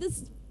look at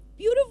this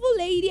beautiful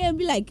lady and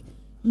be like,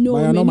 no,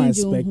 but you're not my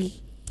spec.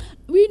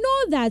 We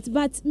know that,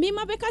 but me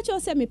my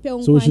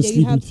so we should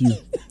sleep with you.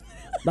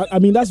 I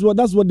mean, that's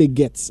what they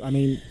get. I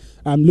mean,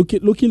 I'm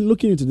looking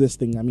into this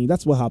thing. I mean,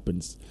 that's what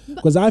happens.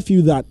 Because I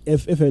feel that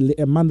if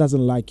a man doesn't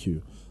like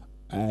you,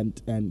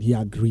 and he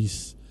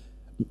agrees,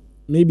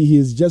 maybe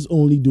he's just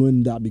only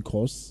doing that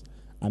because,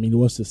 I mean, he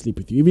wants to sleep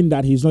with you. Even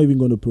that, he's not even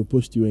going to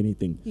propose to you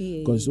anything.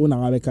 Because when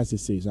America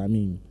says, I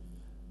mean,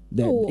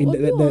 the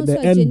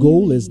end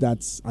goal is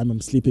that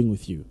I'm sleeping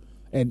with you.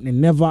 And it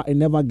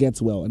never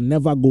gets well. It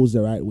never goes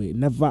the right way. It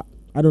never,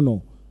 I don't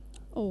know.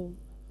 Oh.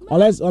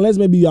 Unless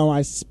maybe you are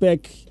my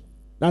spec.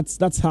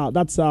 That's how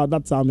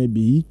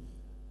maybe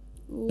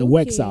it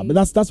works out.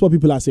 But that's what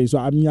people are saying. So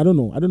I mean, I don't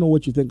know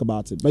what you think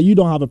about it. But you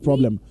don't have a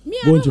problem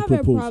going to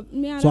propose.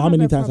 So how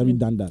many times have you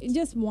done that?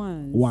 Just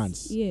once.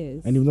 Once.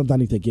 Yes. And you've not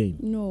done it again.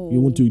 No. You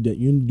won't do it.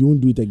 You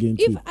won't do it again.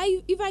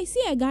 If I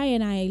see a guy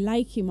and I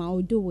like him,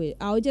 I'll do it.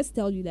 I'll just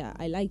tell you that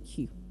I like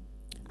you.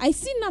 I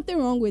see nothing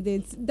wrong with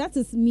it. That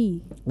is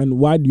me. And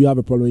why do you have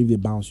a problem if they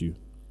bounce you?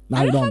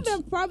 Now I you don't have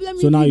a problem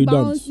so if now you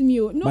bounce me.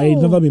 No. But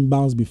you've never been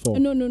bounced before.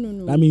 No.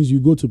 That means you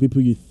go to people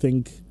you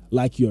think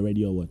like you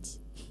already or what?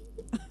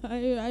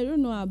 I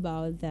don't know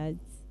about that.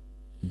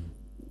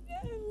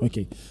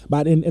 Okay.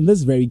 But in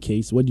this very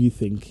case, what do you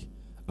think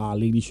our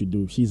lady should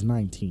do? She's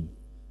 19.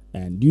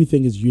 And do you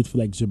think it's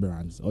youthful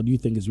exuberance or do you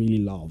think it's really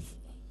love?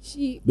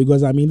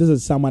 Because I mean, this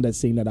is someone that's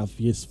saying that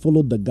he's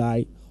followed the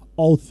guy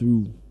all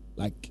through,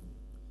 like,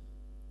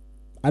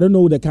 I don't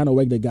know the kind of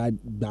work the guy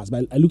does,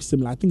 but it looks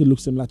similar. I think it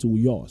looks similar to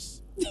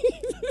yours.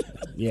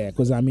 Yeah,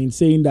 because I mean,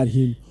 saying that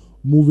him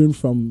moving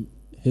from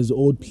his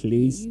old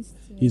place,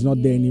 he's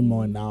not there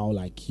anymore now,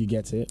 like, you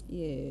get it?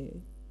 Yeah.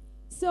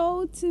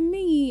 So, to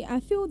me,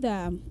 I feel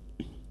that,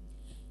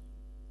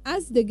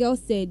 as the girl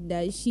said,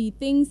 that she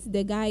thinks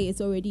the guy is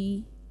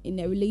already in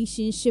a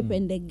relationship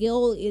and the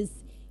girl is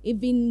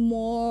even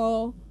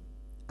more,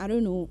 I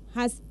don't know,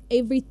 has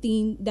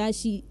everything that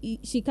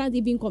she can't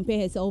even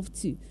compare herself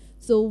to.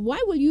 So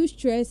why will you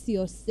stress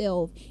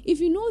yourself if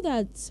you know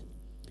that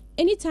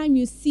anytime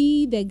you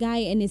see the guy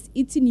and it's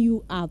eating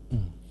you up,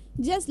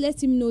 just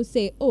let him know,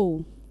 say,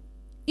 oh,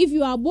 if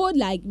you are bored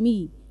like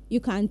me,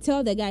 you can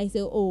tell the guy, say,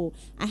 oh,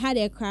 I had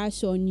a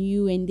crush on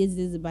you and this,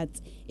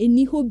 but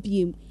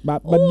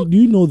But do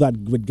you know that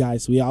with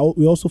guys, we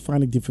also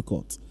find it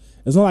difficult.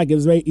 It's not like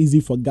it's very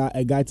easy for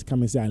a guy to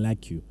come and say, I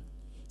like you.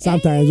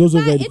 Sometimes also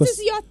very because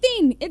it is your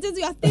thing. It is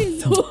your thing.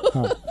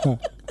 So.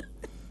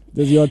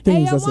 There's your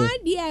thing. So that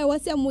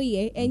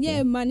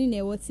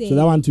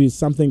one too is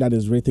something that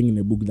is written in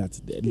a book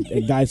that a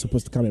guy is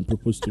supposed to come and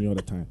propose to me all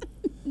the time.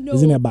 No.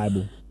 Isn't it a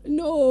Bible?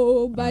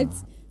 No, but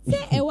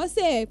it was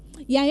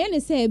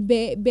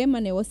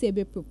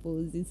be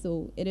proposing,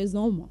 so it is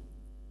normal.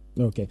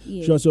 Okay,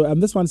 yeah. Sure. So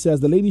this one says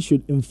the lady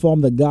should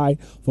inform the guy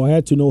for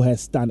her to know her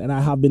stand. And I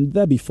have been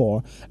there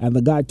before, and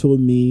the guy told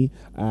me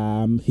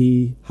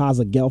he has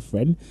a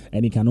girlfriend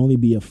and he can only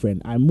be a friend.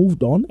 I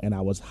moved on, and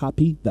I was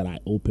happy that I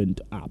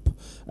opened up.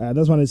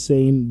 This one is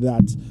saying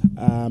that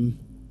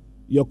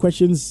your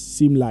questions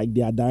seem like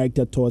they are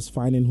directed towards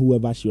finding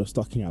whoever she was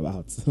talking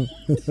about.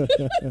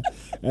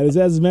 And it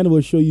says men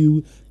will show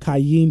you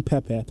cayenne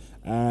pepper.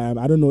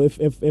 I don't know if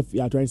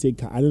you are trying to say,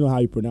 I don't know how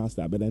you pronounce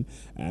that, but then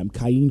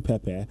cayenne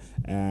pepper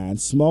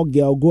and small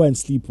girl, go and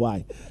sleep.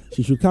 Why?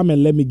 She should come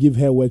and let me give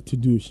her work to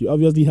do. She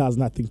obviously has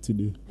nothing to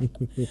do.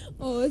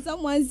 Oh,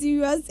 someone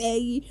serious.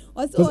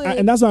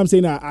 And that's what I'm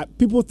saying.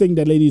 People think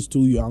the lady is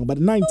too young, but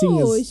 19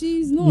 is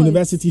she's not.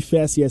 University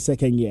first year,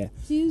 second year.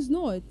 She's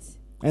not.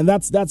 And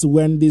that's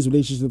when these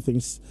relationship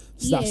things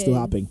starts to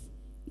happen.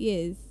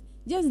 Yes.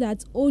 Just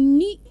that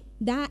only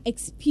that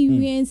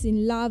experience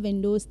in love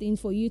and those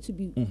things for you to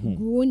be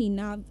grown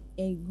enough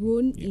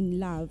grown in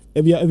love.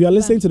 If you're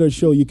listening to the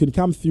show, you can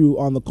come through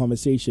on the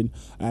conversation.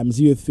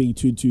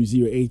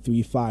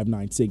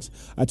 0322083596.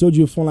 I told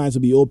you phone lines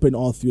will be open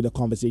all through the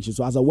conversation.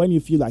 So as of when you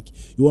feel like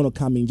you want to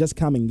come in, just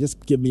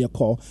give me a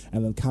call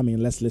and then come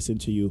in. Let's listen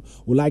to you.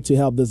 We'd like to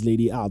help this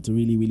lady out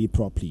really, really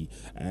properly.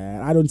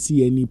 I don't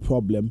see any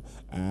problem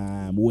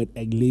with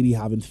a lady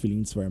having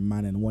feelings for a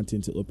man and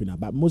wanting to open up.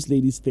 But most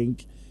ladies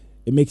think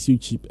it makes you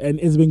cheap, and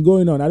it's been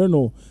going on. I don't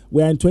know.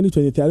 We're in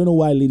 2023. I don't know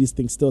why ladies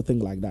still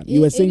think like that.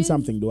 You were saying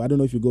something though. I don't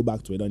know if you go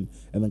back to it and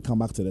then come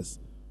back to this.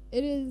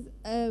 It is.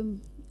 I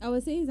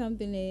was saying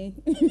something.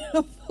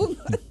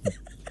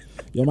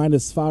 Your mind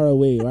is far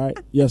away, right?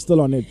 You're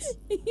still on it.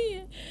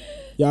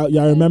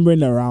 You're remembering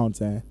the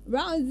rounds, eh?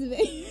 Rounds.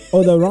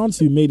 Oh, the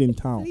rounds you made in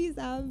town. Please,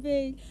 I'm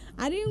big.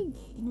 I didn't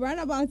run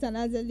about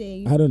another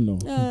day. I don't know.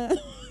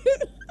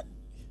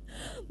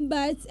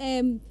 But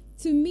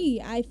to me,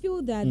 I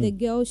feel that the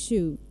girl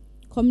should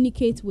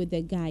communicate with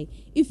the guy.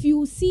 If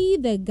you see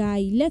the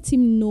guy, let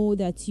him know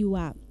that you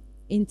are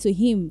into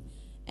him,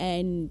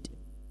 and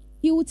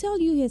he will tell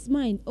you his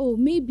mind. Oh,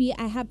 maybe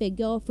I have a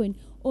girlfriend,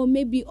 or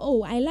maybe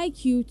I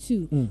like you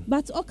too.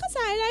 But because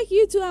I like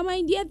you too, I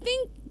mean, dear,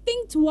 think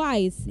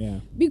twice.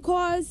 Yeah.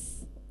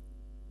 Because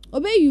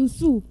obey you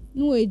so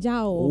no.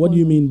 What do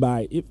you mean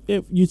by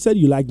if you said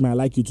you like me, I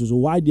like you too? So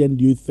why then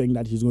do you think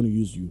that he's going to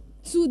use you?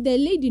 To the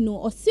lady, no,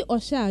 or see or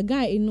share a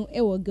guy,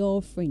 a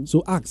girlfriend.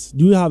 So ask,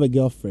 do you have a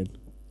girlfriend?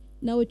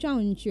 No, we're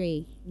trying to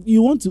try.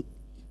 You want to?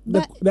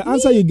 The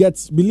answer you get,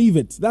 believe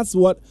it. That's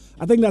what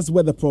I think. That's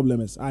where the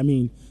problem is. I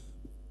mean,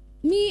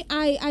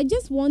 I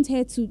just want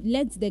her to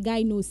let the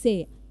guy know,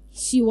 say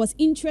she was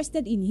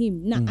interested in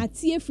him. Now at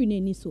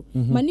TF so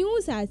mani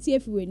was at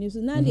TF so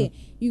now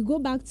you go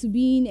back to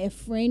being a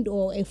friend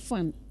or a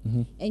fan.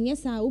 And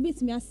yes, I will be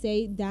to me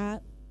say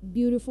that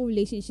beautiful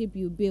relationship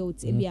you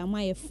built, it be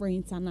my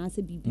friends and as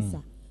a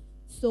bibisa.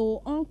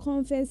 So on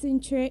confessing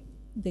check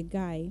the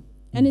guy,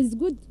 and it's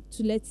good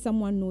to let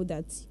someone know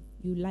that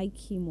you like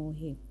him or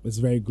her. It's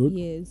very good.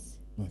 Yes.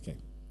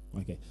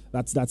 Okay,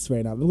 that's fair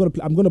enough.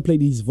 I'm gonna play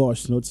these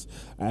voice notes,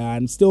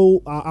 and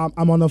still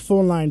I'm on the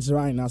phone lines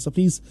right now. So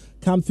please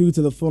come through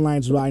to the phone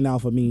lines right now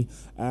for me.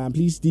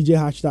 Please DJ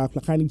hashtag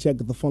kindly check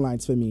the phone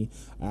lines for me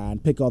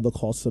and pick all the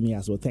calls for me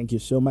as well. Thank you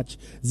so much.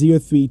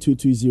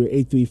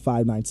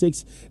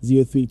 0322083596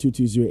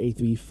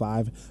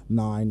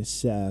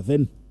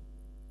 0322083597.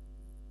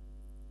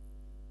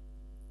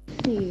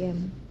 Hey,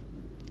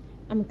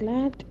 I'm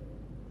glad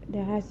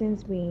there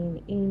hasn't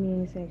been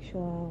any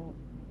sexual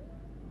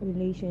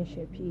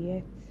relationship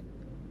yet.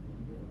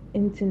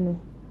 Into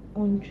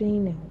on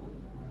now,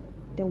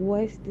 the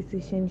worst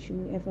decision she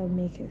will ever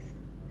make is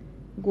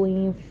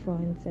going in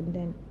front and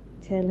then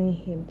telling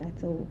him that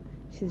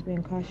she's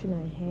been crushing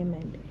on him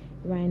and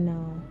right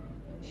now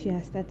she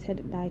has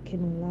started liking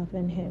and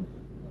loving him.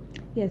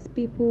 Yes,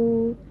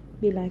 people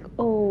be like,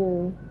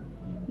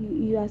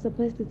 you are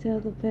supposed to tell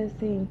the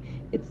person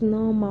it's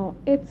normal.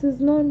 It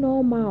is not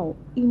normal.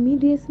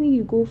 Immediately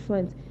you go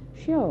front.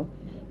 Sure,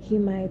 he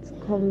might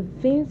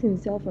convince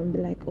himself and be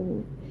like,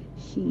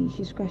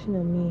 she's crushing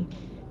on me.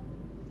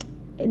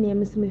 And yeah,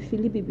 Miss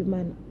Philly baby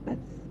man, but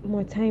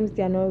more times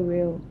they are not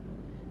real.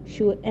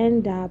 She'll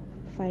end up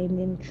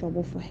finding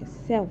trouble for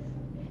herself,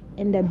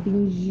 end up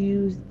being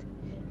used,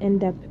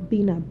 end up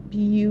being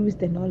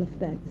abused and all of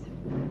that.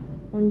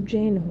 On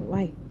Jane,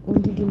 why? On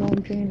did you know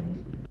on Jane?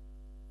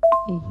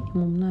 Hey,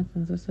 Mom,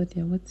 nothing. So what's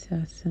your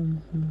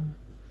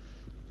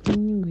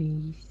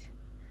anyways,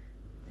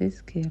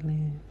 this girl,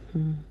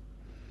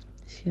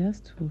 she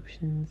has two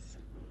options.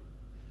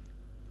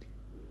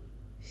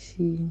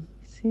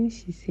 Since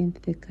she thinks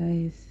the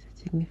guy is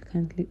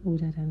significantly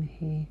older than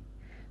her,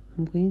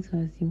 I'm going to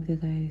assume the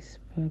guy is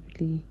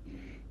probably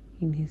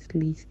in his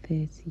late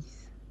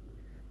 30s.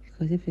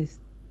 Because if it's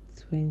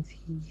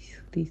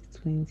 20s, late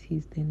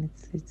 20s, then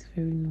it's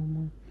very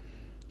normal.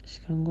 She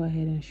can go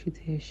ahead and shoot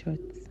her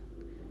shots.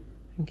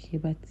 Okay,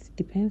 but it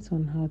depends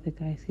on how the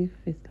guy is. If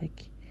it's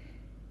like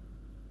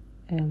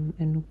a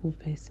noble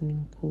person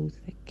in quotes,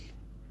 like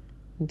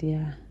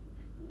then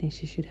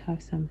she should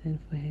have something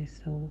for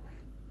herself.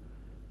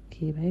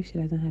 Okay, but if she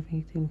doesn't have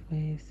anything for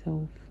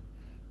herself,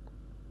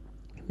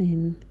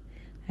 then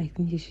I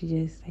think she should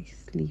just like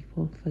sleep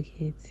or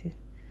forget it.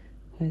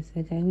 Because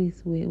the guy who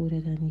is way older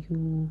than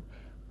you,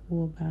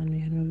 you're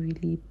not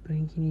really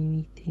bringing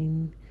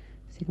anything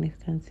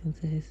significant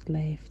into his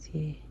life,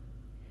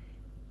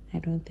 I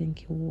don't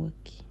think it'll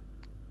work.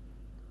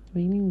 But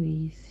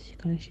anyways, she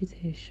can shoot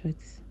her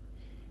shots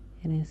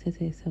and then set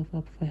herself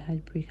up for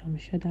heartbreak. I'm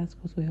sure that's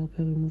what will help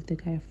her remove the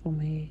guy from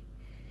her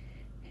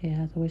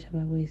heart, or whichever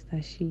ways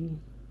that she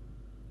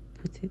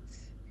put it.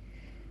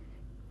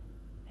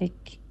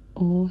 Like,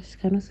 or she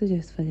can also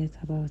just forget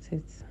about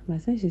it.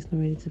 But since she's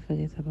not ready to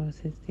forget about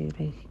it,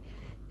 like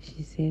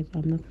she said,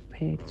 I'm not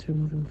prepared to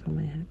remove him from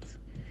my heart.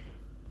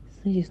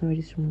 Since she's not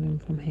ready to remove him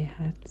from her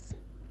heart,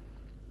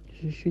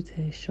 she shoot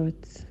her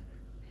shots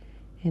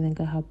and then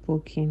got her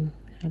broken.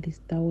 At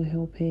least that will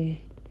help her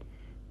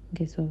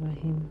get over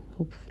him,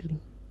 hopefully.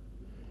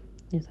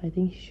 Yes, I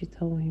think she should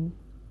tell him.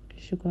 She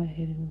you should go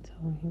ahead and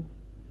tell him.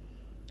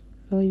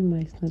 Well, you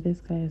might know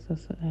this guy is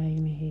also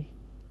eyeing her.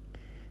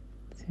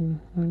 So,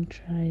 one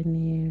try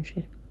and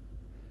shit.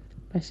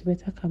 But she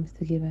better comes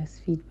to give us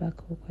feedback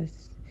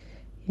because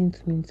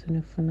into me to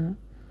the phone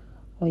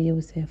or you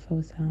will say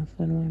first and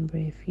phone one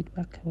brave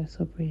feedback. I was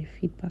so brave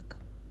feedback.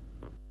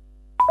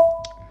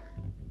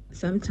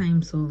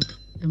 Sometimes so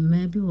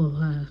maybe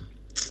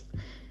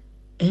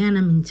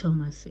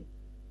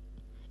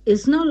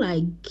it's not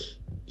like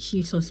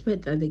she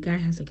suspects that the guy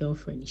has a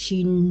girlfriend.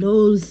 She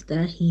knows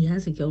that he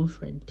has a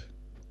girlfriend.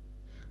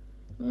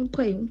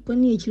 Okay, the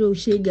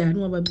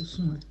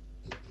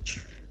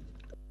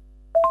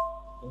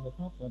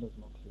part that is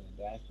not clear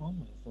that I found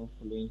myself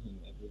following him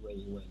everywhere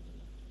he went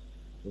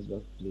in his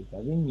workplace.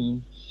 Does it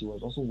mean she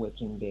was also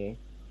working there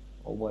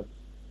or what?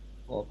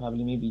 Or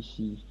probably maybe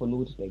she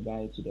followed the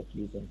guy to the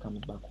place and comes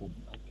back home.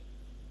 Like,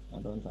 I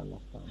don't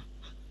understand.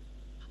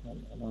 I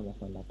don't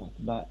understand that part.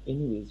 But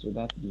anyways, with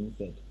that being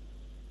said,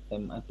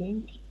 I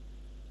think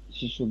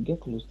she should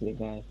get close to the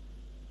guy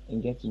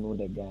and get to know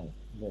the guy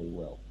very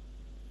well.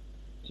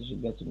 She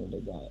should get to know the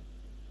guy.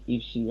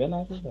 If she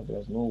realizes that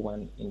there's no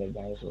one in the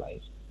guy's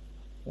life,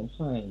 then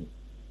fine.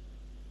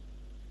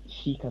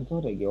 She can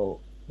tell she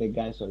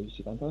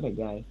can tell the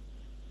guy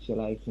she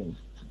likes him.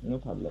 No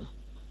problem.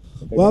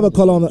 We'll have a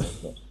call on the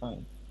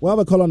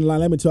line.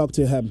 Let me talk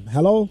to him.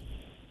 Hello?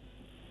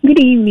 Good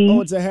evening.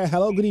 Oh, it's a hair.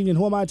 Hello, good evening.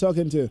 Who am I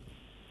talking to?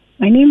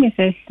 My name is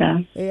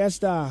Esther. Hey,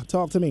 Esther,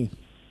 talk to me.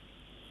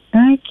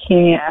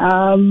 Okay.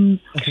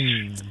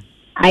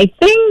 I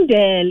think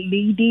the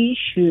lady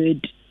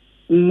should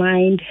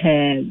mind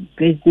her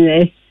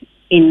business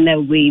in a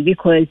way,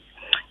 because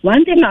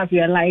one thing I've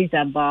realized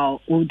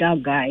about older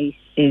guys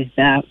is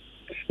that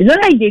it's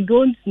not like they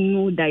don't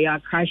know that you are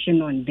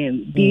crashing on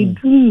them. They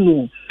do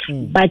know.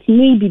 But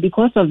maybe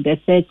because of the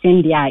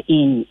setting they are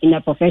in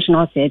a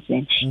professional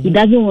setting, he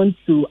doesn't want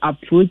to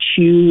approach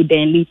you.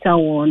 Then later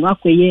on,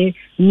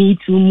 Me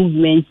Too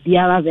movement, the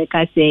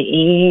Arabeka say,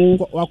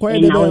 and I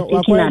was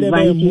taking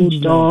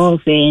advantage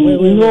of,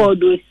 and all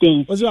those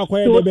things. So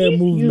if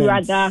you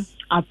rather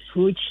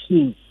approach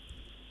him,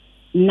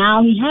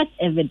 now he has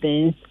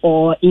evidence,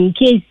 or in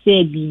case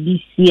say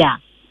this year,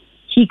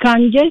 he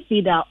can just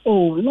say that,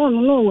 oh,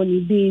 no, when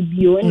you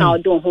baby, and I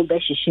don't hold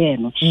back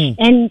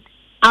and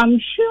I'm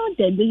sure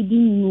the lady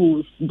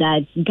knows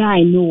that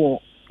guy know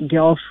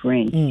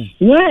girlfriend.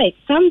 You know, like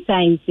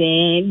sometimes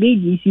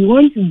ladies, you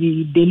want to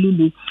be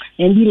delulu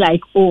and be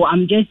like, oh,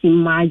 I'm just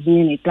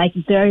imagining it. Like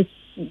there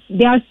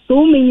are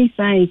so many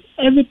signs.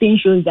 Everything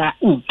shows that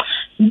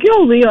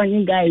girl way on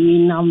you guy we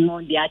now know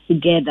they are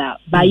together.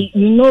 But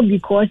you know,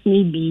 because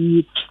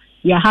maybe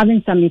you're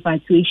having some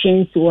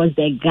infatuation towards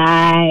the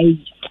guy,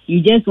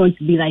 you just want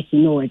to be like, you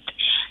know what?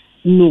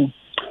 No.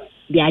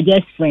 They are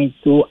just friends,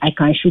 so I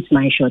can shoot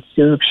my shot.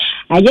 So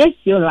I just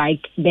feel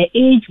like the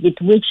age with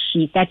which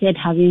she started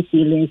having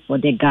feelings for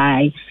the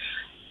guy,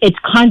 it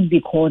can't be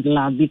called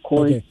love,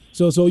 because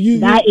you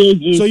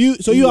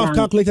have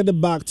calculated it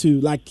back to,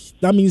 like,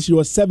 that means she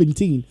was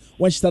 17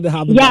 when she started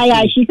having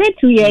she said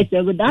 2 years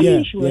ago. That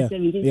means she was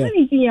 17.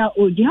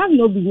 17-year-old, you have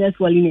no business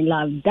falling in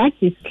love. That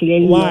is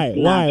clearly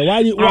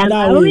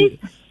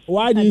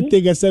why do you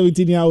think a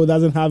 17-year-old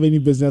doesn't have any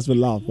business with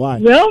love? Why?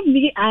 Well,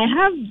 I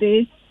have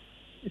this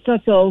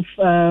sort of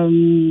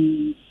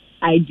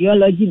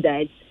ideology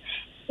that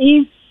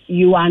if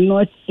you are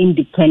not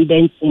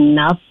independent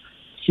enough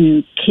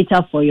to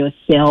cater for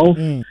yourself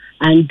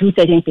and do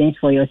certain things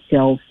for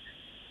yourself,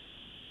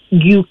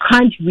 you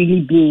can't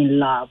really be in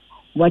love.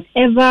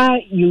 Whatever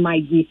you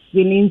might be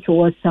feeling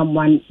towards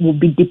someone will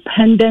be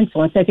dependent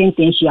on certain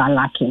things you are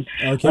lacking.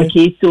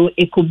 Okay, so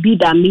it could be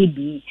that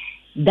maybe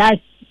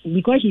that's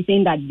because she's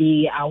saying that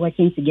they are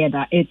working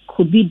together. It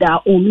could be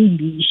that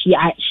maybe she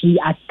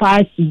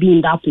aspires to be in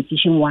that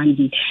position one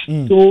day.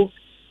 So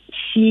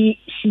she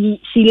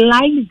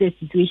likes the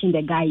situation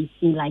the guy is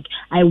in. Like,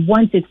 I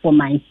want it for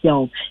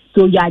myself.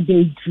 So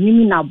they're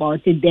dreaming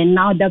about it. Then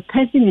now the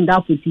person in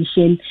that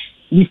position,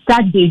 you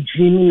start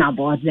daydreaming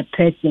about the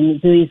person.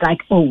 So it's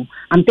like, oh,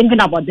 I'm thinking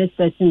about this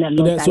person a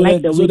lot.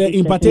 So the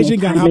impartation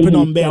can happen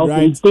on bed,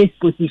 right? In this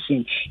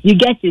position, you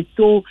get it.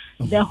 So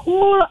the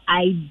whole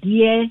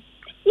idea,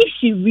 if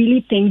she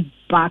really thinks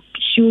back,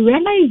 she'll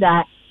realize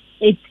that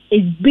it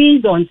is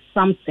based on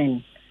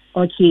something.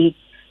 Okay,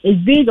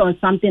 it's based on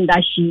something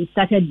that she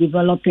started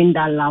developing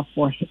that love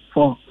for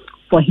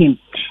him.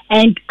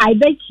 And I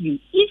bet you,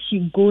 if she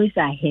goes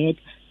ahead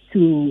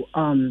to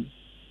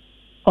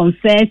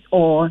confess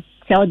or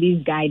tell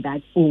this guy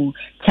that, oh,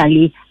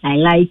 Charlie, I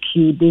like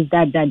you, this,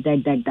 that.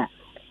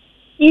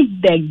 If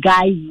the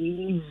guy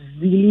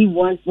really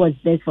wants what's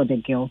best for the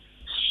girl,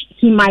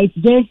 he might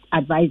just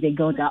advise the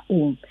girl that,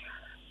 oh,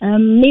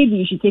 maybe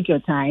you should take your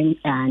time,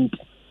 and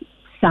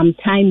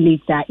sometime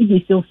later, if you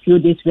still feel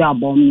this way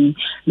about me,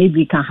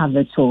 maybe we can have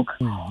a talk.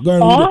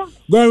 Go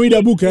and read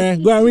a book, Go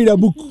and read a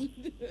book.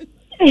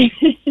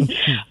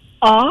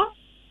 Or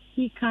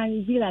he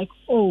can be like,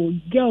 oh,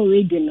 girl,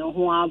 read He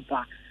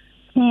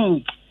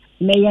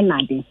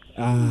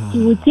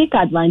will take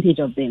advantage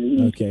of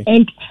them. Okay.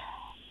 And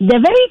the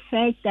very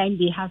first time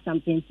they have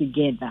something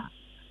together,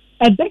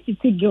 I bet you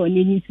take girl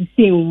needs to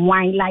say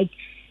why, like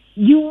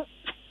you.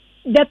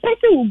 The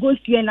person will go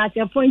through, and at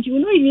a point you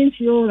will not even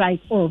feel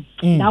like, oh,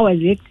 that was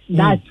it,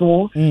 that's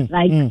all.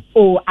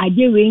 Oh, I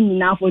did waiting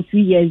now for 2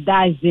 years,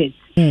 that's it.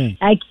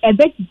 Like I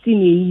bet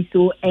it's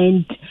so,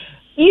 and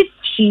if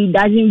she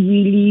doesn't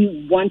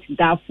really want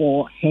that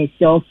for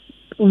herself,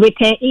 with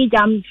her age,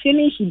 I'm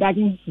feeling she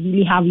doesn't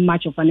really have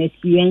much of an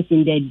experience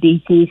in the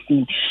dating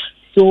scene.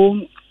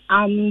 So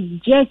I'm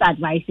just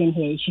advising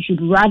her she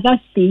should rather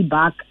stay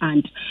back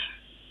and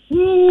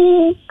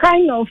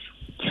kind of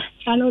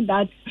channel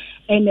that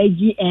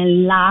energy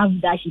and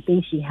love that she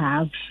thinks she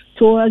has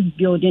towards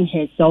building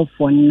herself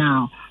for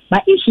now.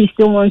 But if she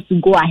still wants to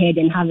go ahead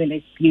and have an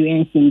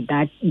experience in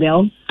that,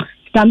 well,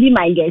 it can be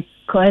my guess,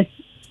 because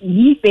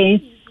these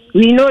days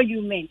we know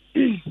you men.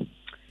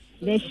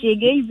 The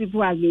shaggy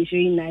people have been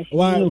showing us.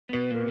 Wow.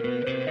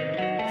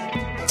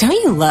 Don't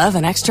you love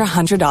an extra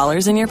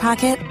 $100 in your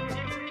pocket?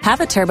 Have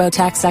a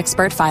TurboTax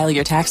expert file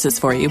your taxes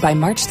for you by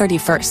March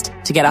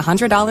 31st to get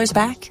 $100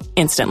 back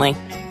instantly.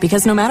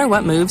 Because no matter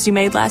what moves you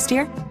made last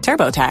year,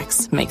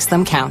 TurboTax makes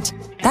them count.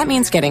 That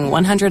means getting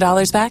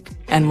 $100 back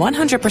and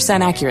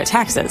 100% accurate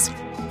taxes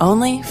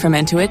only from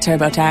Intuit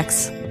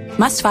TurboTax.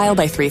 Must file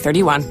by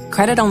 3/31.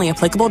 Credit only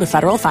applicable to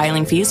federal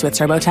filing fees with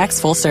TurboTax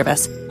full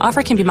service.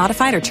 Offer can be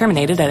modified or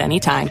terminated at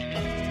any time.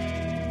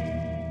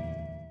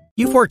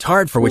 You've worked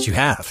hard for what you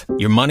have.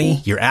 Your money,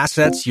 your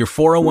assets, your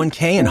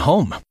 401k, and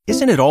home.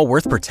 Isn't it all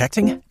worth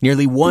protecting?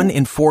 Nearly 1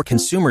 in 4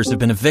 consumers have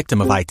been a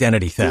victim of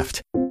identity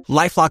theft.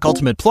 LifeLock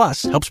Ultimate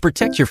Plus helps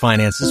protect your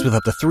finances with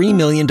up to $3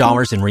 million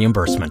in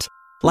reimbursement.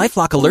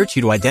 LifeLock alerts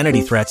you to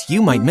identity threats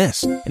you might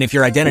miss. And if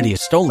your identity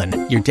is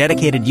stolen, your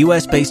dedicated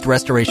U.S.-based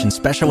restoration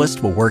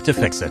specialist will work to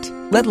fix it.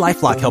 Let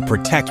LifeLock help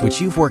protect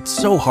what you've worked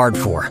so hard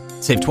for.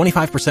 Save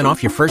 25%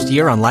 off your first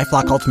year on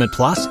LifeLock Ultimate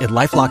Plus at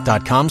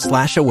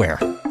LifeLock.com/aware.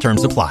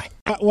 Terms apply.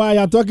 Why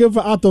you're talking for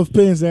out of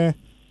pains, eh?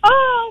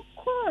 Oh, of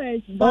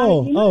course.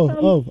 But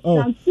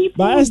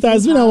But Esther,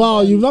 it's been a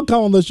while. You've not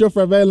come on the show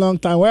for a very long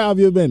time. Where have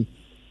you been?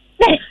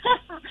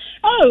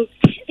 Oh,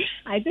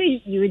 I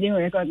think you didn't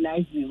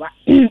recognize me. But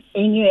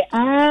anyway,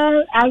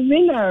 I've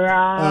been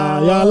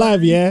around. You're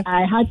alive, yeah?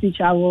 I had to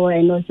travel,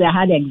 and also I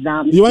had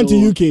exams. You went to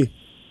UK?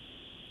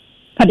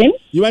 Pardon?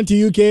 You went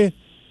to UK?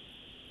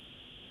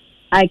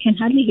 I can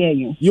hardly hear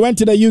you. You went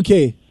to the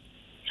UK?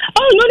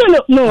 Oh, no.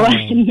 No,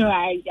 I didn't go to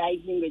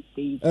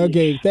the UK.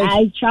 Okay,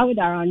 I traveled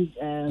around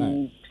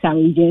some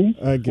regions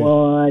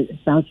for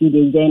some few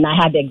days, then I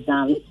had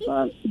exams.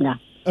 Yeah.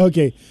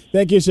 Okay,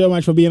 thank you so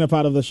much for being a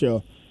part of the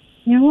show.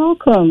 You're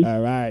welcome. All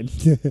right.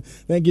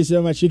 Thank you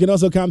so much. You can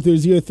also come through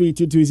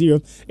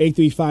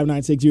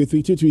 03220-83596,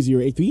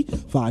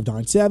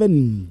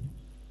 03220-83597.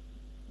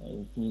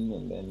 19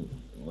 and then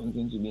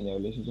wanting to be in a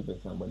relationship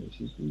with somebody.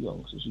 She's too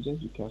young, so she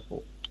just be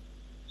careful.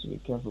 She be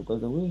careful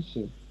because the way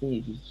she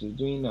says she's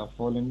doing her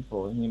falling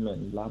for him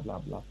and blah blah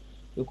blah.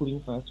 It could be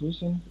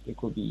infatuation, it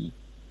could be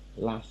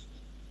lust.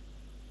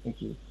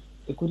 Okay.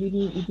 It could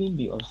even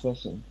be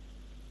obsession.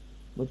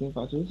 But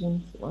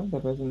infatuation, once the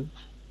person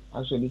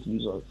actually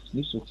sleeps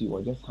with you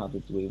or just have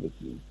its way with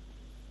you,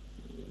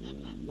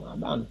 you are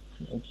done.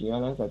 Okay, you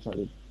realize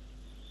actually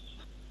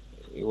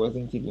it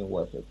wasn't even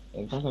worth it.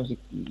 And sometimes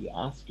you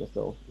ask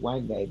yourself, why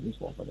did I even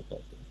fall for the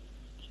person?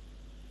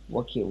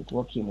 What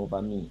came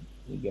over me?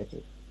 You get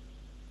it.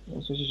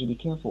 And so she should be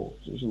careful.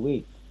 She should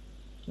wait.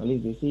 At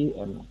least they say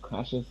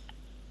crashes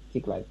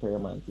take like 3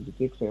 months. If it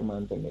takes 3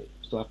 months and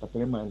so after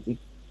 3 months, if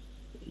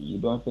you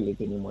don't feel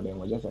it anymore, then it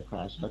was just a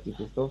crash. But if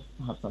you still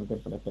have something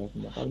for the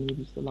person, then probably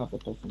you still have the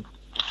person.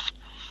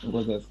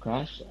 Because there's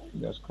crash,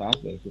 there's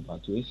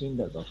infatuation,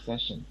 there's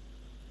obsession.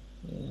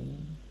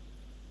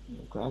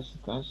 Crash,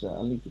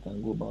 at least you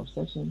can go about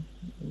obsession.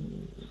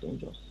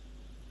 Dangerous.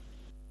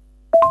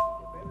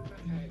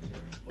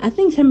 I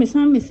think Sam is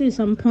saying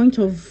some point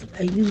of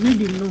you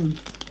really know.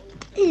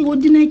 Hey, what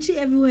did I see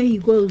everywhere he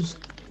goes?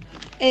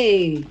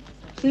 Hey,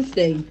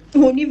 sister,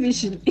 only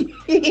vision.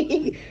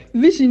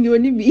 Vision, you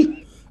only be.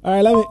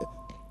 All right,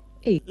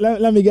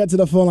 let me get to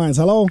the phone lines.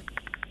 Hello?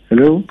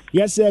 Hello?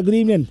 Yes, sir. Good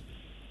evening.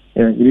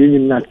 Yeah, good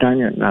evening,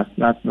 Nathaniel.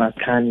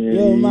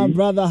 Yo, my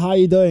brother, how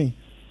you doing?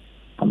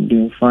 I'm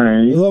doing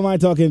fine. Who am I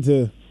talking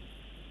to?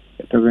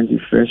 Talking to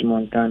Fresh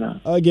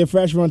Montana. Okay,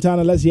 Fresh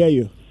Montana, let's hear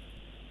you.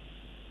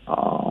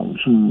 I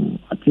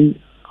think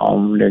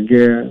the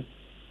girl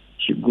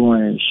should go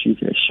and shoot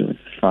her shot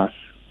fast.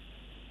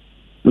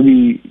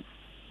 Maybe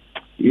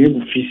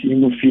you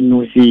feel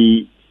no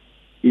see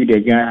if the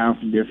guy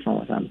have different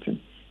or something.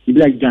 It be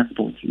like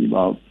jackpot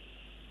about.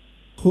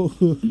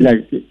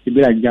 It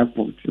be like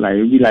jackpot. Like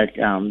it be like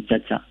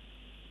cha-cha.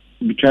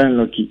 You be trying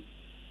lucky.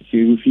 So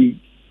you feel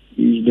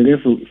the guy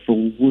for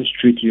go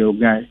straight to your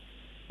guy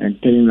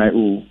and tell him like,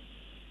 oh,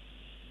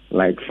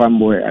 like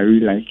fanboy, I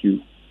really like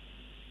you.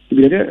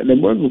 The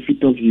boy will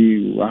fit talk to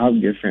you, I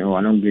have girlfriend or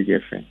I don't get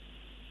girlfriend.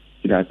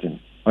 See that thing.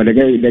 Or the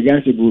guy go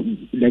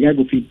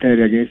fit tell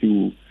the guy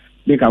to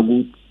make a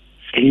go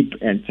sleep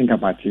and think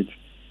about it.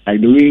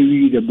 Like the way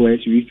we the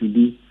boys used to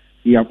do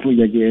yeah,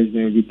 project is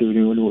they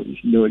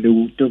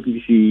will talk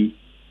you see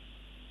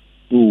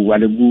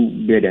what a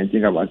good bed and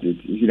think about it.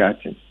 You see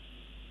that thing.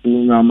 So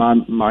now my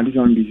this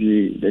one is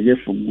they get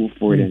for go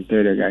for it and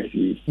tell the guys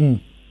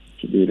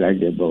they like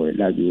the boy,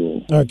 like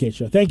you. Okay,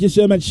 sure. Thank you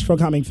so much for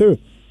coming through.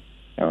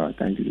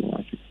 Thank you so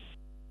much.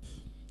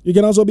 You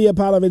can also be a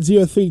part of it,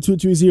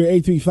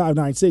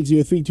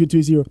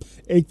 03-220-83596,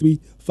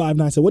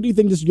 03-220-83596. So what do you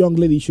think this young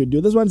lady should do?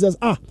 This one says,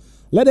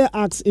 let her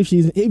ask if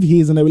he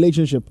is in a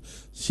relationship.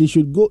 He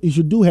should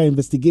do her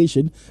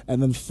investigation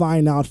and then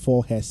find out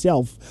for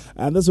herself.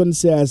 And this one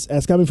says,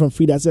 as coming from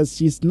Frida, says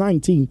she's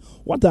 19.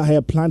 What are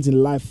her plans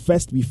in life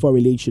first before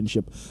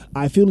relationship?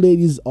 I feel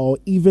ladies or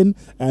even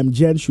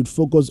gents should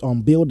focus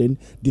on building,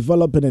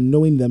 developing, and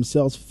knowing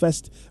themselves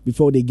first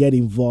before they get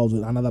involved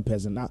with another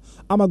person. Now,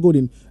 I'm a good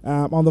in.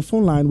 On the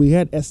phone line, we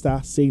heard Esther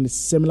saying a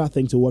similar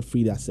thing to what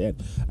Frida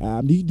said.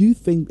 Do you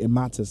think it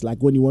matters?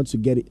 Like when you want to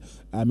get it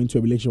into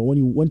a relationship, when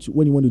you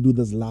want to do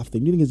this love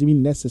thing, do you think it's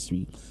even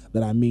necessary?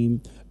 That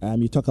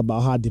you talk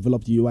about how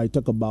developed you are. You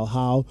talk about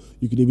how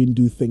you could even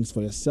do things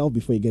for yourself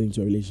before you get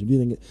into a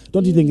relationship.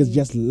 Don't you think it's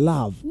just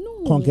love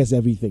conquers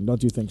everything?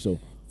 Don't you think so?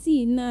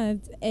 See, Nat,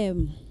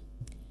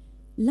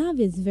 love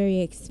is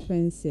very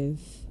expensive.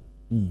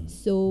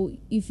 So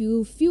if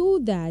you feel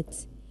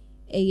that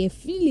a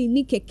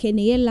feeling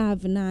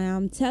love, now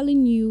I'm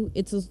telling you,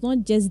 it is not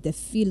just the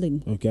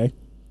feeling. Okay.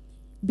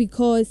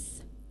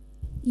 Because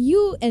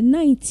you, a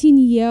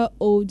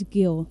 19-year-old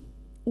girl,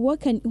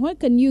 what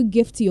can you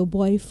give to your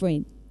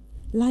boyfriend?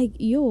 Like,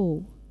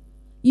 love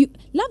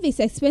is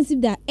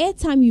expensive. That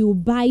airtime you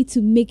buy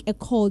to make a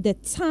call, the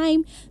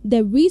time,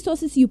 the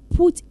resources you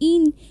put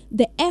in,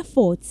 the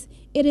effort,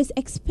 it is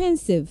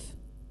expensive.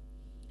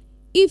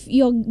 If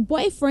your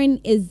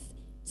boyfriend is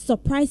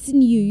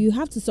surprising you, you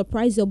have to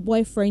surprise your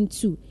boyfriend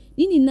too.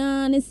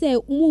 Say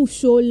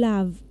show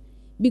love,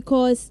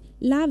 because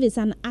love is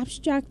an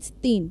abstract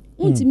thing.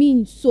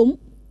 Mean so.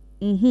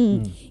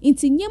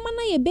 Inti nyama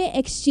na yebe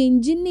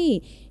exchange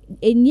ne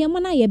nyama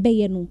na yebe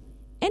yeno.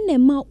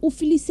 Enema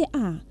ufili say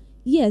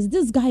yes,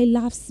 this guy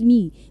loves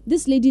me,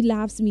 this lady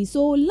loves me.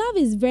 So love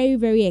is very,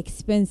 very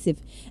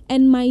expensive,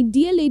 and my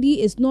dear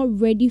lady is not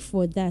ready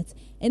for that.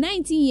 A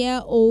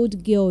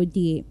 19-year-old girl,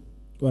 dear.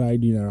 What are you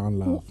doing around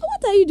love?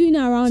 What are you doing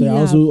around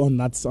love? So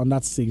also on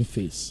that same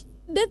face.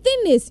 The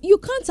thing is, you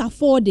can't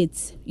afford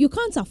it. You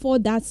can't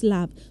afford that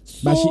love. So,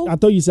 but I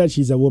thought you said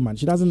she's a woman.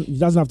 She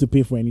doesn't have to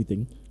pay for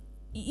anything.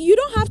 You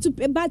don't have to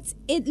pay, but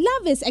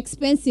love is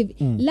expensive.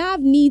 Love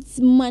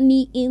needs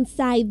money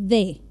inside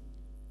there.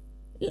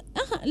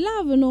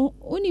 Love,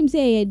 when him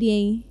say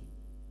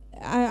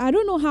I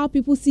don't know how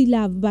people see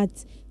love,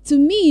 but to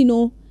me,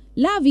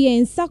 love here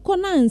in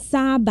Sakona and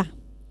Saba.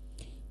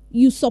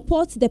 You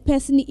support the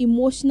person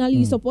emotionally,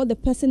 you support the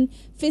person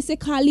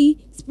physically,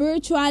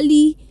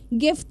 spiritually,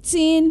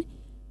 gifting,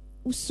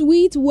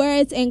 sweet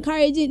words,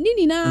 encouraging.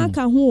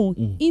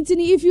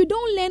 If you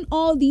don't learn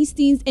all these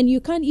things and you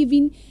can't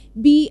even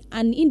be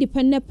an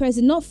independent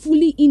person, not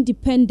fully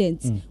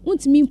independent,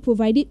 won't mean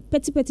providing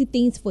petty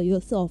things for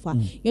yourself.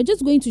 You're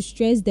just going to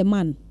stress the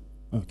man.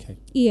 Okay.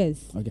 Yes.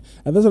 Okay.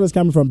 And this one is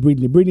coming from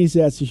Brittany. Brittany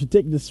says she should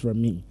take this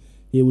from me.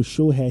 He will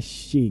show her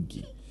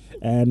shaggy.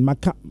 And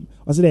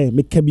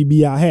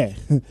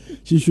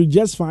she should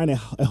just find a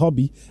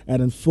hobby and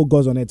then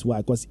focus on it. Why?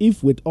 Because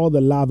if with all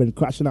the love and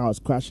crashing, I was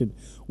crashing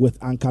with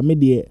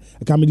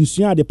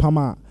Ankamidi de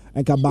Pama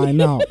and by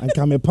now and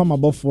Kame Pama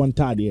buff one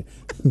tadi.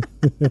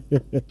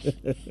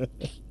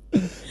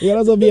 You can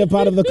also be a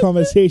part of the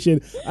conversation.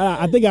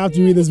 I think I have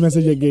to read this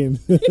message again.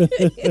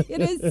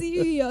 It is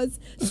serious.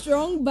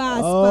 Strong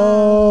bass.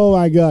 Oh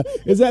my God.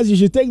 It says you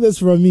should take this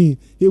from me.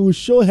 He will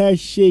show her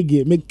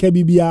shaggy. Make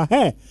Kebibia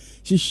hair.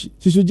 She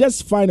should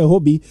just find a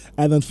hobby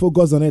and then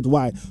focus on it.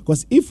 Why?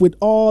 Because if with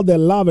all the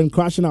love and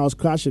crashing, I was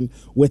crashing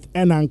with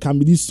Enan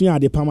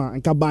Kambidisuya de Pama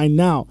and by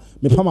now,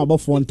 me Pama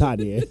buff one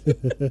tadi.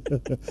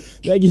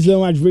 Thank you so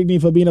much, Brittany,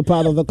 for being a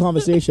part of the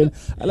conversation.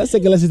 Let's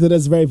take a listen to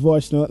this very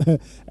voice note.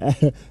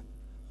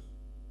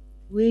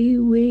 We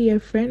your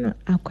friend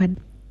Akwad.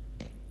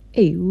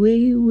 Hey,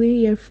 we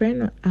your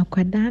friend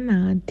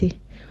Akwadana ante.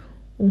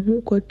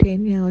 Kote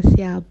ni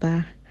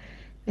osiaba.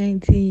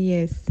 19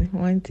 years.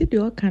 Wanted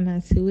the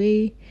can say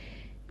we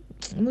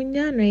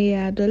munyano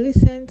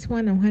adolescent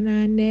one when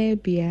I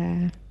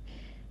nebia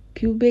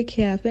pubic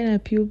hair,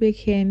 fena pubic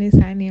hair,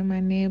 and my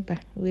neighbor.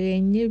 We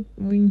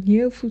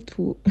new foot.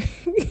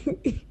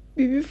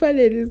 Bibi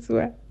follow this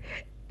one.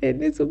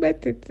 Then it's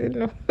better to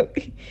know.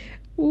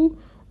 Who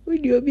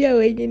would you be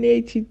away in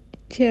a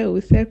chair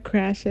with a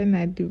crash and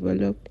I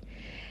developed?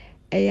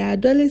 A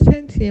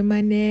adolescent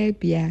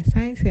nebia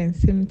signs and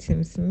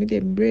symptoms,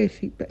 medium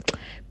brave, but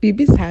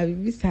babies have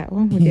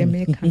one who they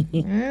make up.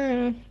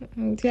 No,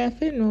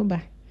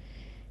 but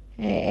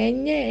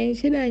and yeah, and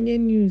should I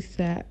news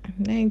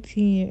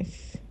 19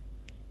 years.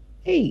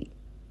 Hey,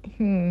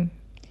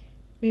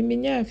 maybe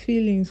your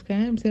feelings,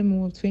 I'm saying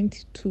more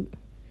 22.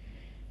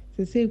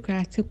 To say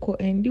critical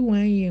and the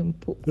 1 year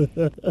mpo.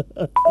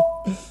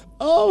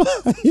 Oh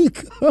my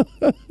God.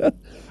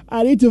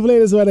 I need to play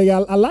this one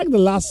again. I like the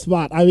last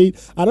part. I mean,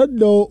 I don't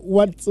know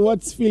what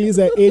feelings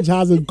that age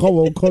has in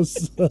common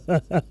because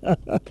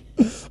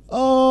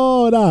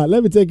oh no,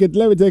 let me take it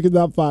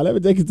that far. Let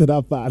me take it to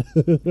that part.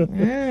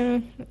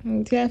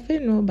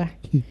 No ba.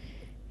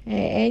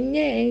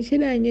 And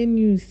should I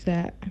news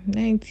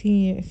 19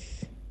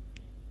 years.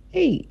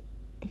 Hey.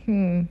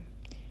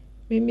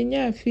 Maybe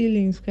your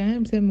feelings can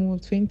I'm saying more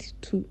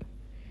 22.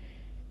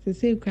 To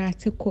say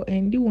critical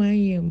and the 1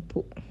 year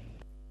mpo.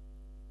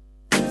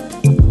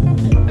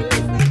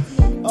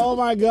 Oh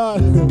my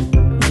God.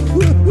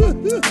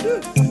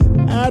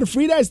 And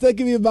Frida is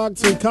taking me back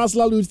to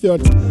Counselor Luther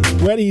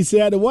when he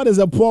said, what is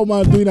a poor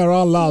man doing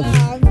around love?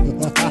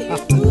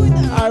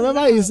 I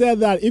remember he said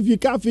that if you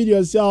can't feed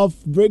yourself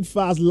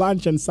breakfast,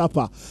 lunch, and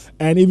supper,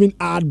 and even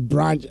add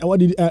brunch,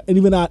 and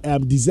even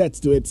add desserts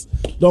to it,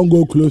 don't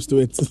go close to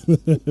it.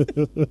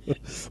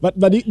 but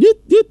do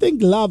you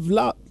think love?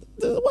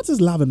 What is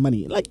love and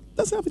money? Like,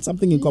 does it have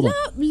something in common?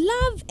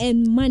 Love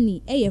and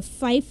money.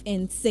 5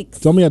 and 6.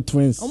 Tell me, you're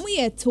twins.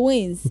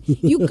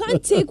 You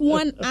can't take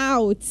one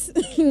out.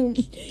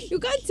 You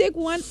can't take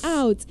one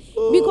out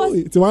because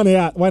it's one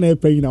hair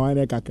paying, one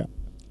hair kaka.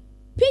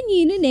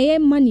 Penny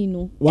in money,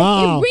 no.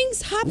 Wow. It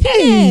brings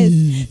happiness.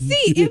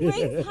 See, it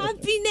brings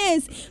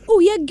happiness.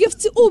 Oh, yeah,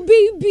 gift. Oh,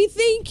 baby,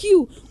 thank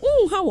you.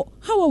 How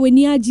are we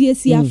near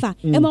GSCFA?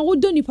 Am I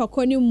would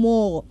don't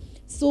more?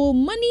 So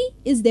money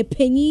is the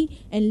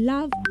penny and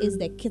love is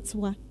the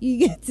kitwa.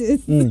 You get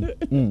it?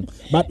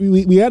 But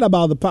we heard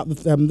about the part.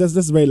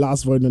 This very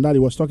last word, and that he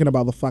was talking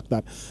about the fact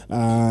that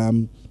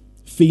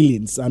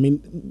feelings. I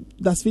mean,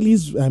 does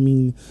feelings? I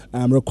mean,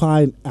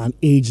 require an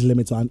age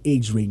limit or an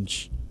age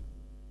range?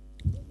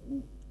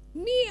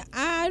 Me,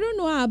 I don't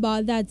know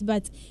about that,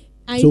 but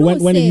I know. So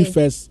when did you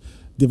first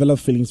develop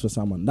feelings for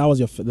someone? That was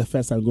the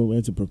first time you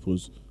went to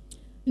propose.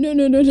 No.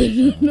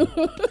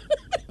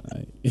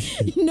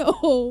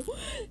 No,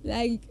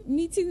 like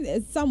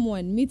meeting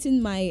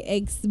my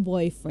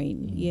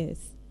ex-boyfriend. Yes,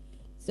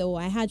 so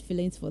I had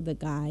feelings for the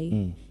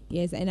guy.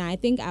 Yes, and I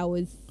think I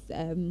was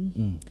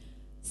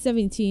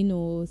 17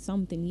 or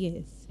something.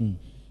 Yes,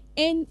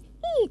 and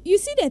you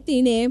see the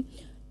thing,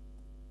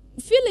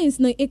 feelings.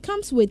 No, it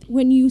comes with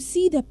when you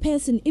see the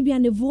person, it be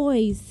on the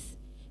voice,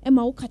 and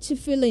my catch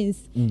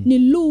feelings, the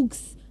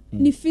looks,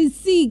 the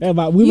physique. Yeah,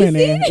 but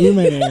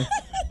women.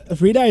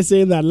 Frida is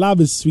saying that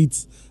love is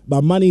sweet,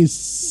 but money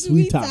is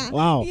sweeter.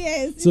 Wow.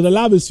 Yes. So the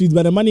love is sweet,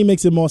 but the money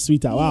makes it more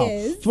sweeter. Wow.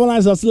 Yes. Phone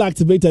lines are still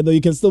activated, though. You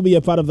can still be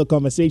a part of the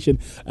conversation.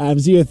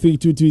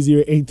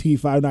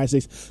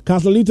 0322083596.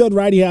 Councillor Luton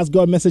right here has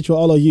got a message for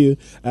all of you.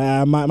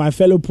 My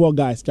fellow poor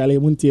guys.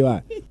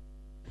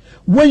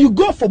 When you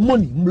go for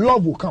money,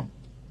 love will come.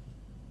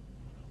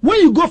 When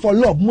you go for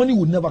love, money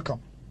will never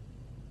come.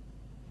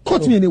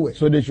 Cut me anyway.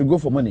 So they should go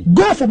for money.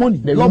 Go for money.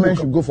 The women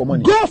should go for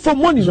money. Go for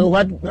money. So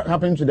what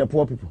happens to the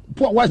poor people?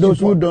 Poor, those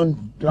who don't.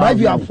 Why if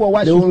you are poor,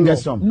 why they should won't you get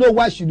love? some. No,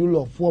 why should you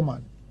love poor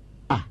man?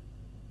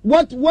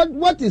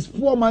 What is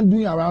poor man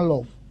doing around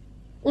love?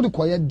 What do you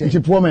call it? It's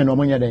a poor man or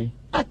money day.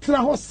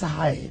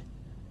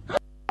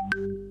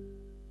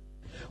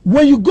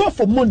 When you go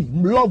for money,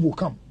 love will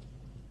come.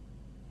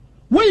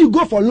 When you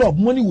go for love,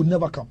 money will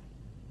never come.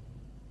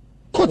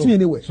 Cut me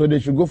anyway. So they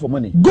should go for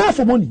money. Go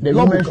for money. The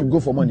women should go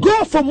for money.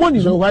 Go for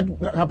money. So what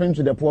happens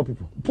to the poor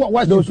people? Poor,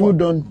 why those who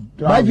don't.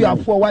 Why if you are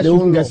poor, why they should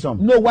won't you get love?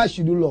 some. No, why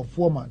should you love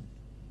poor man?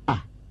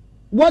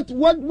 What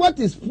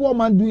is poor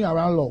man doing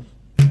around love?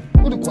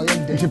 What do you call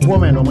it? It's a poor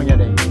man or money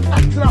day.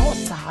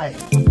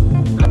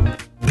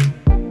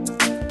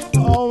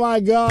 Oh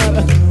my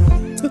God.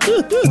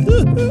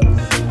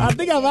 I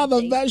think I've had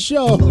the best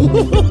show.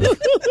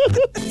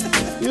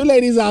 You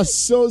ladies are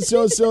so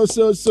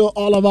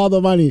all about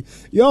the money.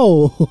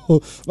 Yo,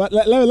 but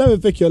let me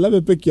pick your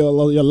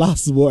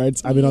last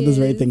words. I mean, on this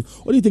very thing.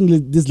 What do you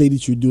think this lady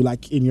should do,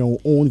 like in your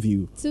own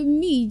view? To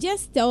me,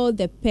 just tell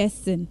the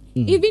person,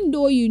 even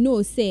though you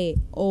know, say,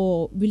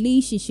 or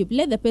relationship,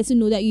 let the person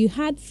know that you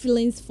had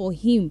feelings for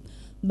him.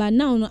 But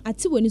now,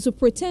 when you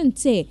pretend,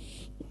 say,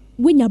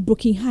 when you're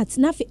broken hearts,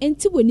 nothing,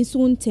 and when it's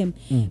on them,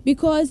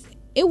 because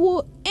it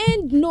will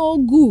end no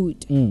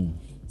good.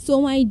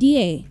 So, my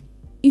dear,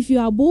 if you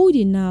are bold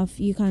enough,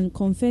 you can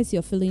confess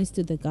your feelings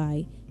to the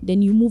guy.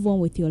 Then you move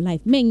on with your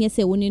life. Men,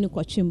 say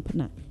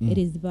it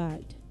is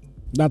bad.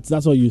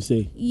 That's what you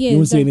say. Yes, you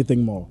won't say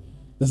anything more.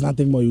 There's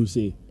nothing more you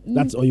say.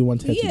 That's all you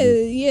want her to do.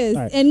 Yes,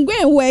 right. And go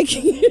and work.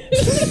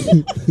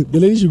 The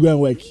lady should go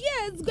and work.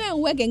 Yes, go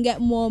and work and get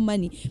more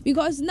money.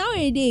 Because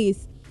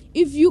nowadays,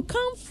 if you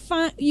can't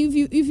find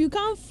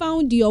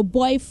your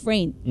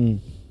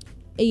boyfriend,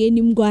 well,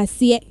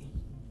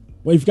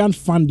 if you can't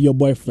fund your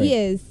boyfriend,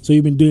 yes. So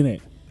you've been doing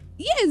it.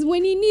 Yes,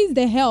 when he needs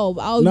the help,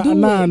 I'll do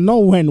it. No,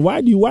 when?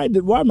 Why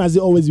must it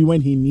always be when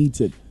he needs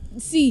it?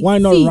 Why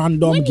not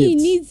random when gifts? He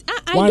needs,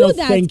 I why do not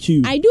that. Thank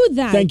you. I do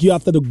that. Thank you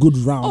after the good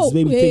rounds. Oh,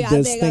 Baby, take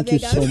this. Thank you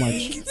so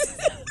much.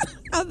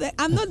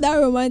 I'm not that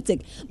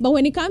romantic. But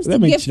when it comes to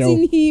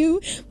gifting him,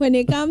 when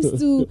it comes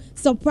to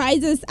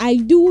surprises, I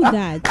do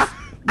that.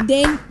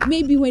 Then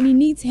maybe when he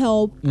needs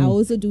help, I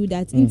also do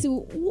that.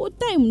 Until what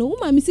time? No,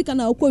 my music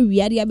and I'll call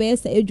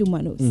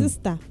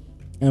sister.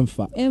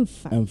 Empha.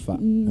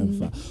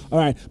 All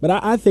right, but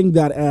I think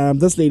that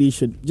this lady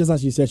should, just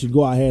as you said, should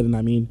go ahead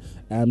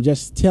and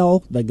just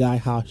tell the guy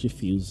how she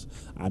feels.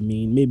 I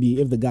mean, maybe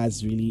if the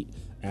guy's really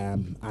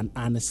an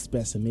honest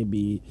person,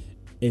 maybe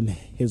in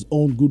his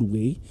own good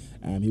way,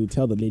 he would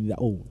tell the lady that,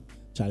 oh,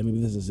 Charlie, maybe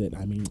this is it.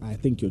 I mean, I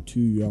think you're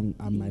too young.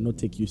 I might not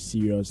take you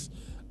serious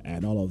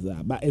and all of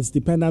that. But it's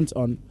dependent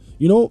on,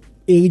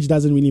 age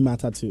doesn't really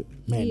matter to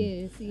men.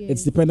 Yes.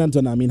 It's dependent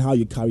on, how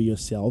you carry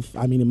yourself.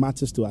 I mean, it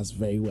matters to us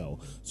very well.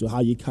 So how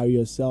you carry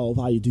yourself,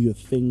 how you do your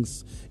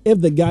things. If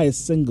the guy is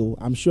single,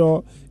 I'm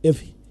sure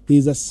if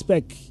he's a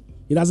spec,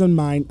 he doesn't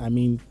mind,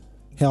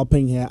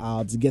 helping her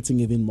out, getting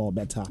even more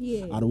better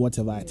at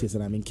whatever it is.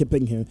 And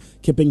keeping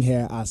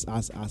her as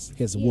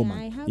his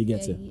woman. You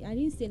get it? I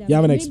didn't say that. You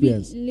have an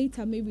experience?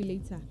 Maybe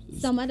later.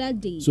 Some other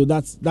day. So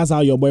that's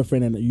how your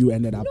boyfriend and you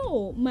ended up?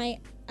 No, my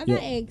other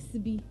ex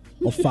be.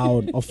 Or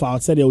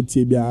fouled. Said you're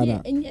tibia.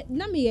 Yeah, and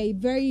me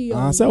very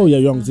young. I said you're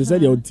young. She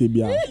said you're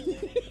tibia.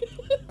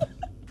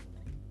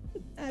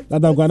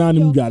 That I'm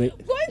going got it.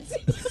 What?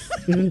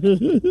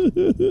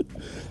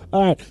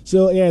 All right,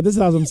 so this is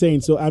what I'm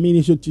saying. So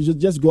you should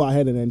just go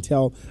ahead and then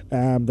tell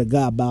the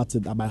guy about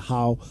it, about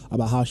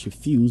how she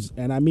feels,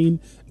 and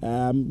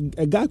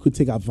a guy could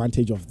take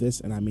advantage of this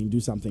and do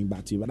something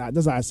back to you. But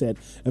that's why I said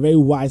a very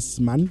wise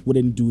man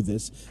wouldn't do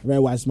this. A very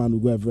wise man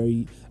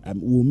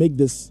will make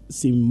this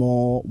seem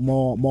more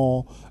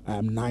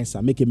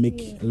nicer, make a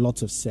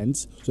lot of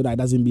sense, so that it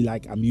doesn't be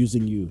like I'm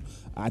using you.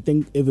 I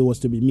think if it was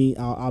to be me,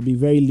 I'll be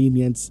very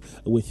lenient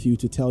with you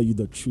to tell you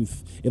the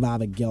truth. If I have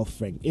a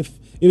girlfriend,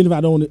 even if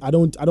I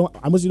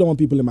mostly don't want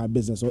people in my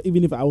business. Or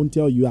even if I won't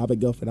tell you I have a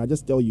girlfriend, I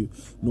just tell you,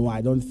 no,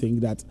 I don't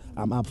think that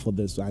I'm up for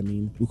this. So,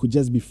 we could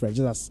just be friends.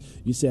 Just as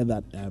you said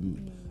that,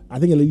 I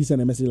think a lady sent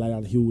a message like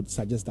that. He would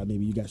suggest that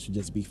maybe you guys should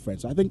just be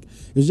friends. So I think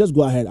it's just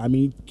go ahead.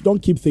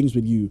 Don't keep things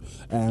with you.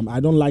 I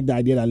don't like the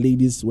idea that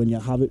ladies, when you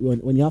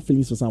have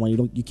feelings for someone,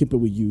 you keep it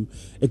with you.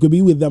 It could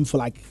be with them for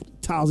like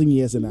 1,000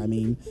 years,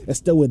 and it's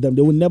still with them.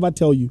 They will never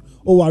tell you,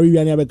 oh, I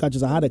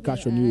had a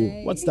crush on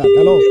you. What's that?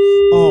 Hello?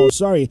 Oh,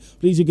 sorry.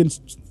 Please, you can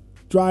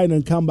try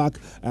and come back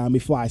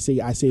before I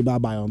say bye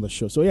bye on the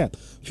show. So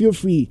feel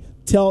free.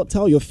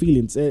 Tell your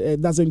feelings.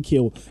 It doesn't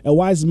kill. A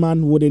wise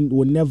man would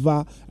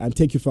never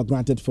take you for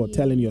granted for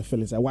telling your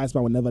feelings. A wise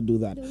man would never do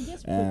that.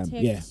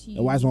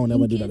 A wise man will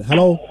never do that.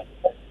 Hello?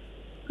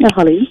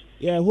 Hello.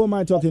 Yeah, who am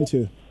I talking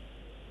to?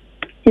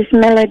 It's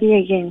Melody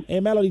again. Hey,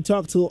 Melody,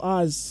 talk to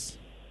us.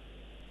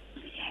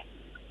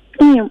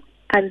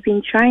 I've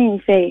been trying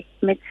to say,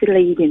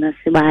 lady in a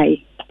survive.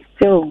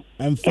 So,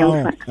 I'm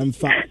fine.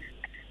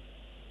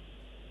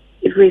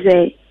 If we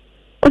say,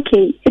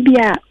 okay,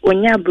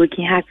 when you're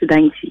broken heart to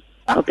dancing.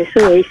 So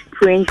you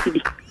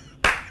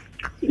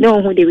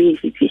know who the way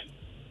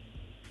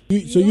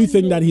is. So you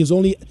think that he's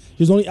only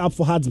up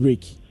for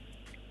heartbreak?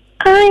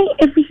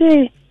 If we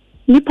say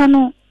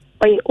Nipano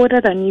or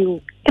older than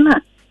you,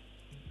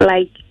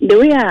 like the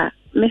way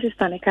Mrs.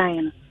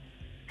 Tanaka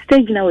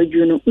stage now with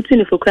Juno, what's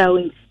in for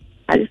crowing?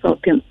 I just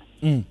help him.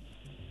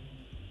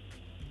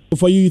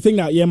 For you think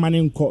that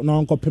man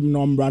no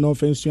number no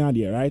offense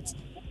right?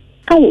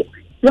 Oh,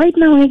 right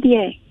now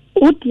idea.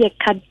 What the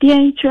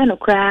Cadian train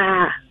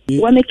cry?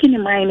 We're making a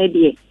mind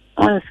idea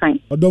on sign.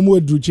 Or don't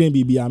move through chain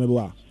BB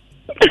Ameba.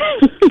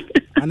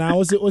 And I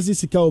was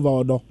sick over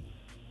or do.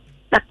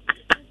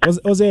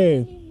 Was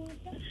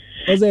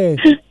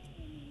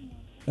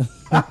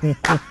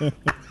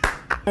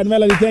And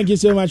Melody, thank you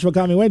so much for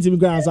coming. When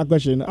did we answer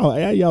question? Oh,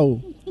 yeah,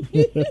 yo.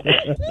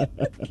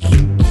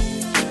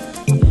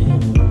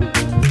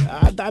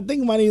 I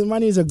think money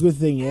is a good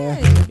thing, yeah.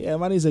 Yeah,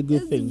 money is a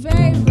good thing.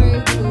 Very, very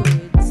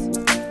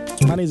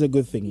good. Money is a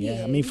good thing,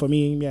 yeah. For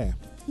me, yeah.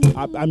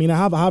 I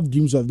have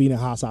dreams of being a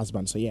house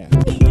husband, so yeah.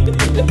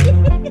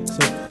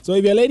 so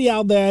if you're a lady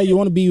out there, you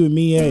want to be with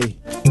me, hey,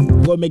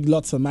 go make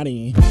lots of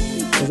money,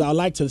 because I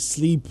like to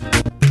sleep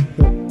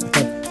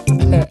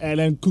and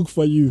then cook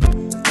for you.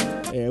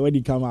 When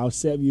you come, I'll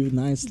serve you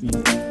nicely.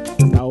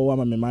 I will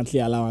want my monthly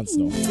allowance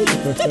now.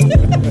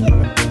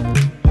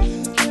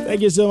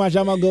 Thank you so much.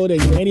 I'm gonna go there.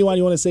 Anyone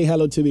you want to say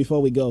hello to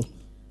before we go?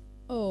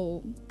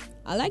 Oh,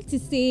 I like to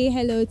say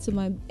hello to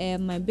my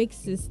big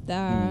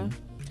sister.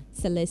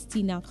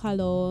 Celestina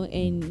Carlo,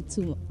 and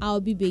to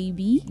Albi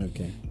Baby.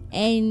 Okay.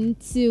 And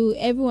to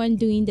everyone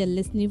doing the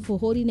listening for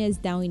holding us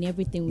down in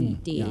everything we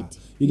did. Yeah.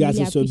 You guys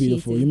really are so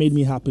beautiful. You made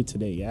me happy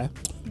today, yeah?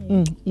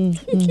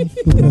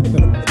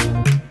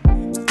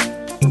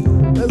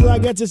 That's what I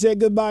get to say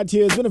goodbye to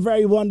you. It's been a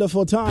very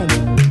wonderful time.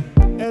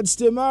 It's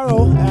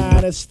tomorrow,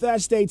 and it's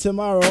Thursday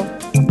tomorrow.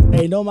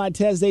 Hey, my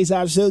Thursdays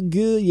are so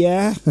good,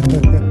 yeah?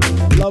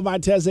 Love my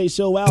Thursdays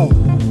so well.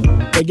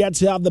 We get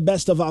to have the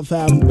best of our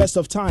best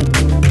of time.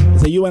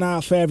 So you and I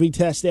are for every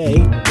Thursday.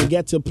 We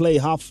get to play,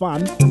 have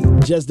fun,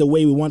 just the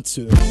way we want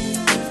to.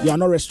 You are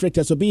not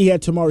restricted, so be here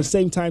tomorrow,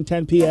 same time,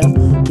 10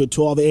 p.m. to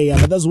 12 a.m.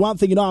 And there's one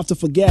thing you don't have to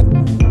forget.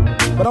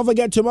 But don't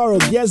forget tomorrow,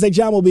 Yes, the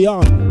Jam will be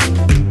on.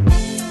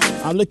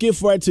 I'm looking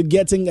forward to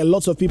getting a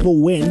lot of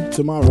people win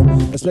tomorrow,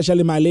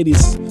 especially my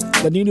ladies.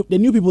 The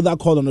new people that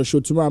call on the show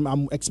tomorrow,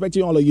 I'm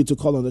expecting all of you to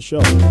call on the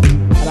show.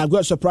 And I've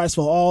got a surprise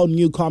for all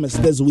newcomers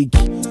this week.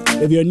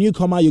 If you're a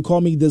newcomer, you call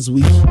me this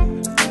week.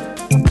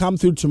 Come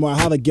through tomorrow,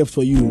 I have a gift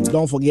for you.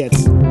 Don't forget.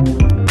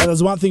 And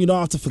there's one thing you don't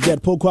have to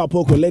forget. Poco a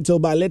poco, little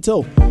by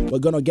little. We're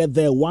going to get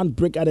there one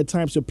brick at a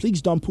time, so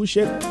please don't push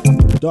it.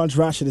 Don't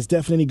rush it. It's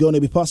definitely going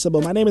to be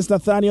possible. My name is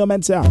Nathaniel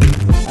Mensah,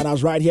 and I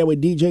was right here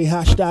with DJ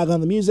Hashtag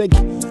on the music.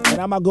 And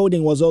Amma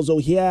Golding was also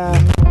here.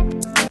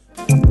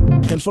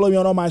 You can follow me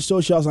on all my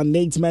socials on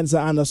Nate Mensah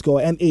 _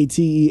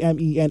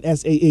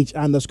 NATEMENSAH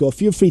 _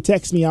 Feel free,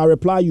 text me. I'll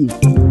reply you.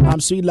 I'm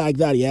sweet like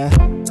that, yeah?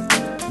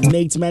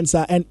 Nate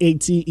Mensah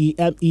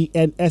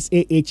NATEMENSAH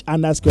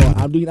 _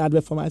 I'm doing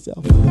advert for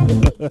myself.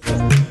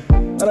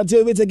 But until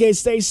we meet again,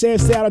 stay safe,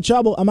 stay out of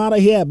trouble. I'm out of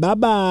here.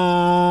 Bye-bye.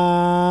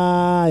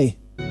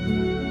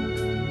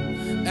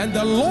 And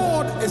the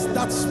Lord is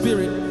that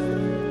Spirit.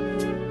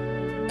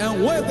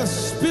 And where the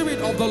Spirit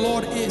of the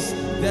Lord is,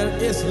 there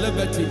is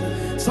liberty.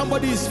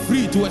 Somebody is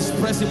free to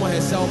express him or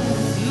herself.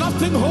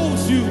 Nothing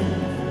holds you.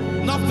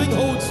 Nothing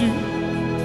holds you.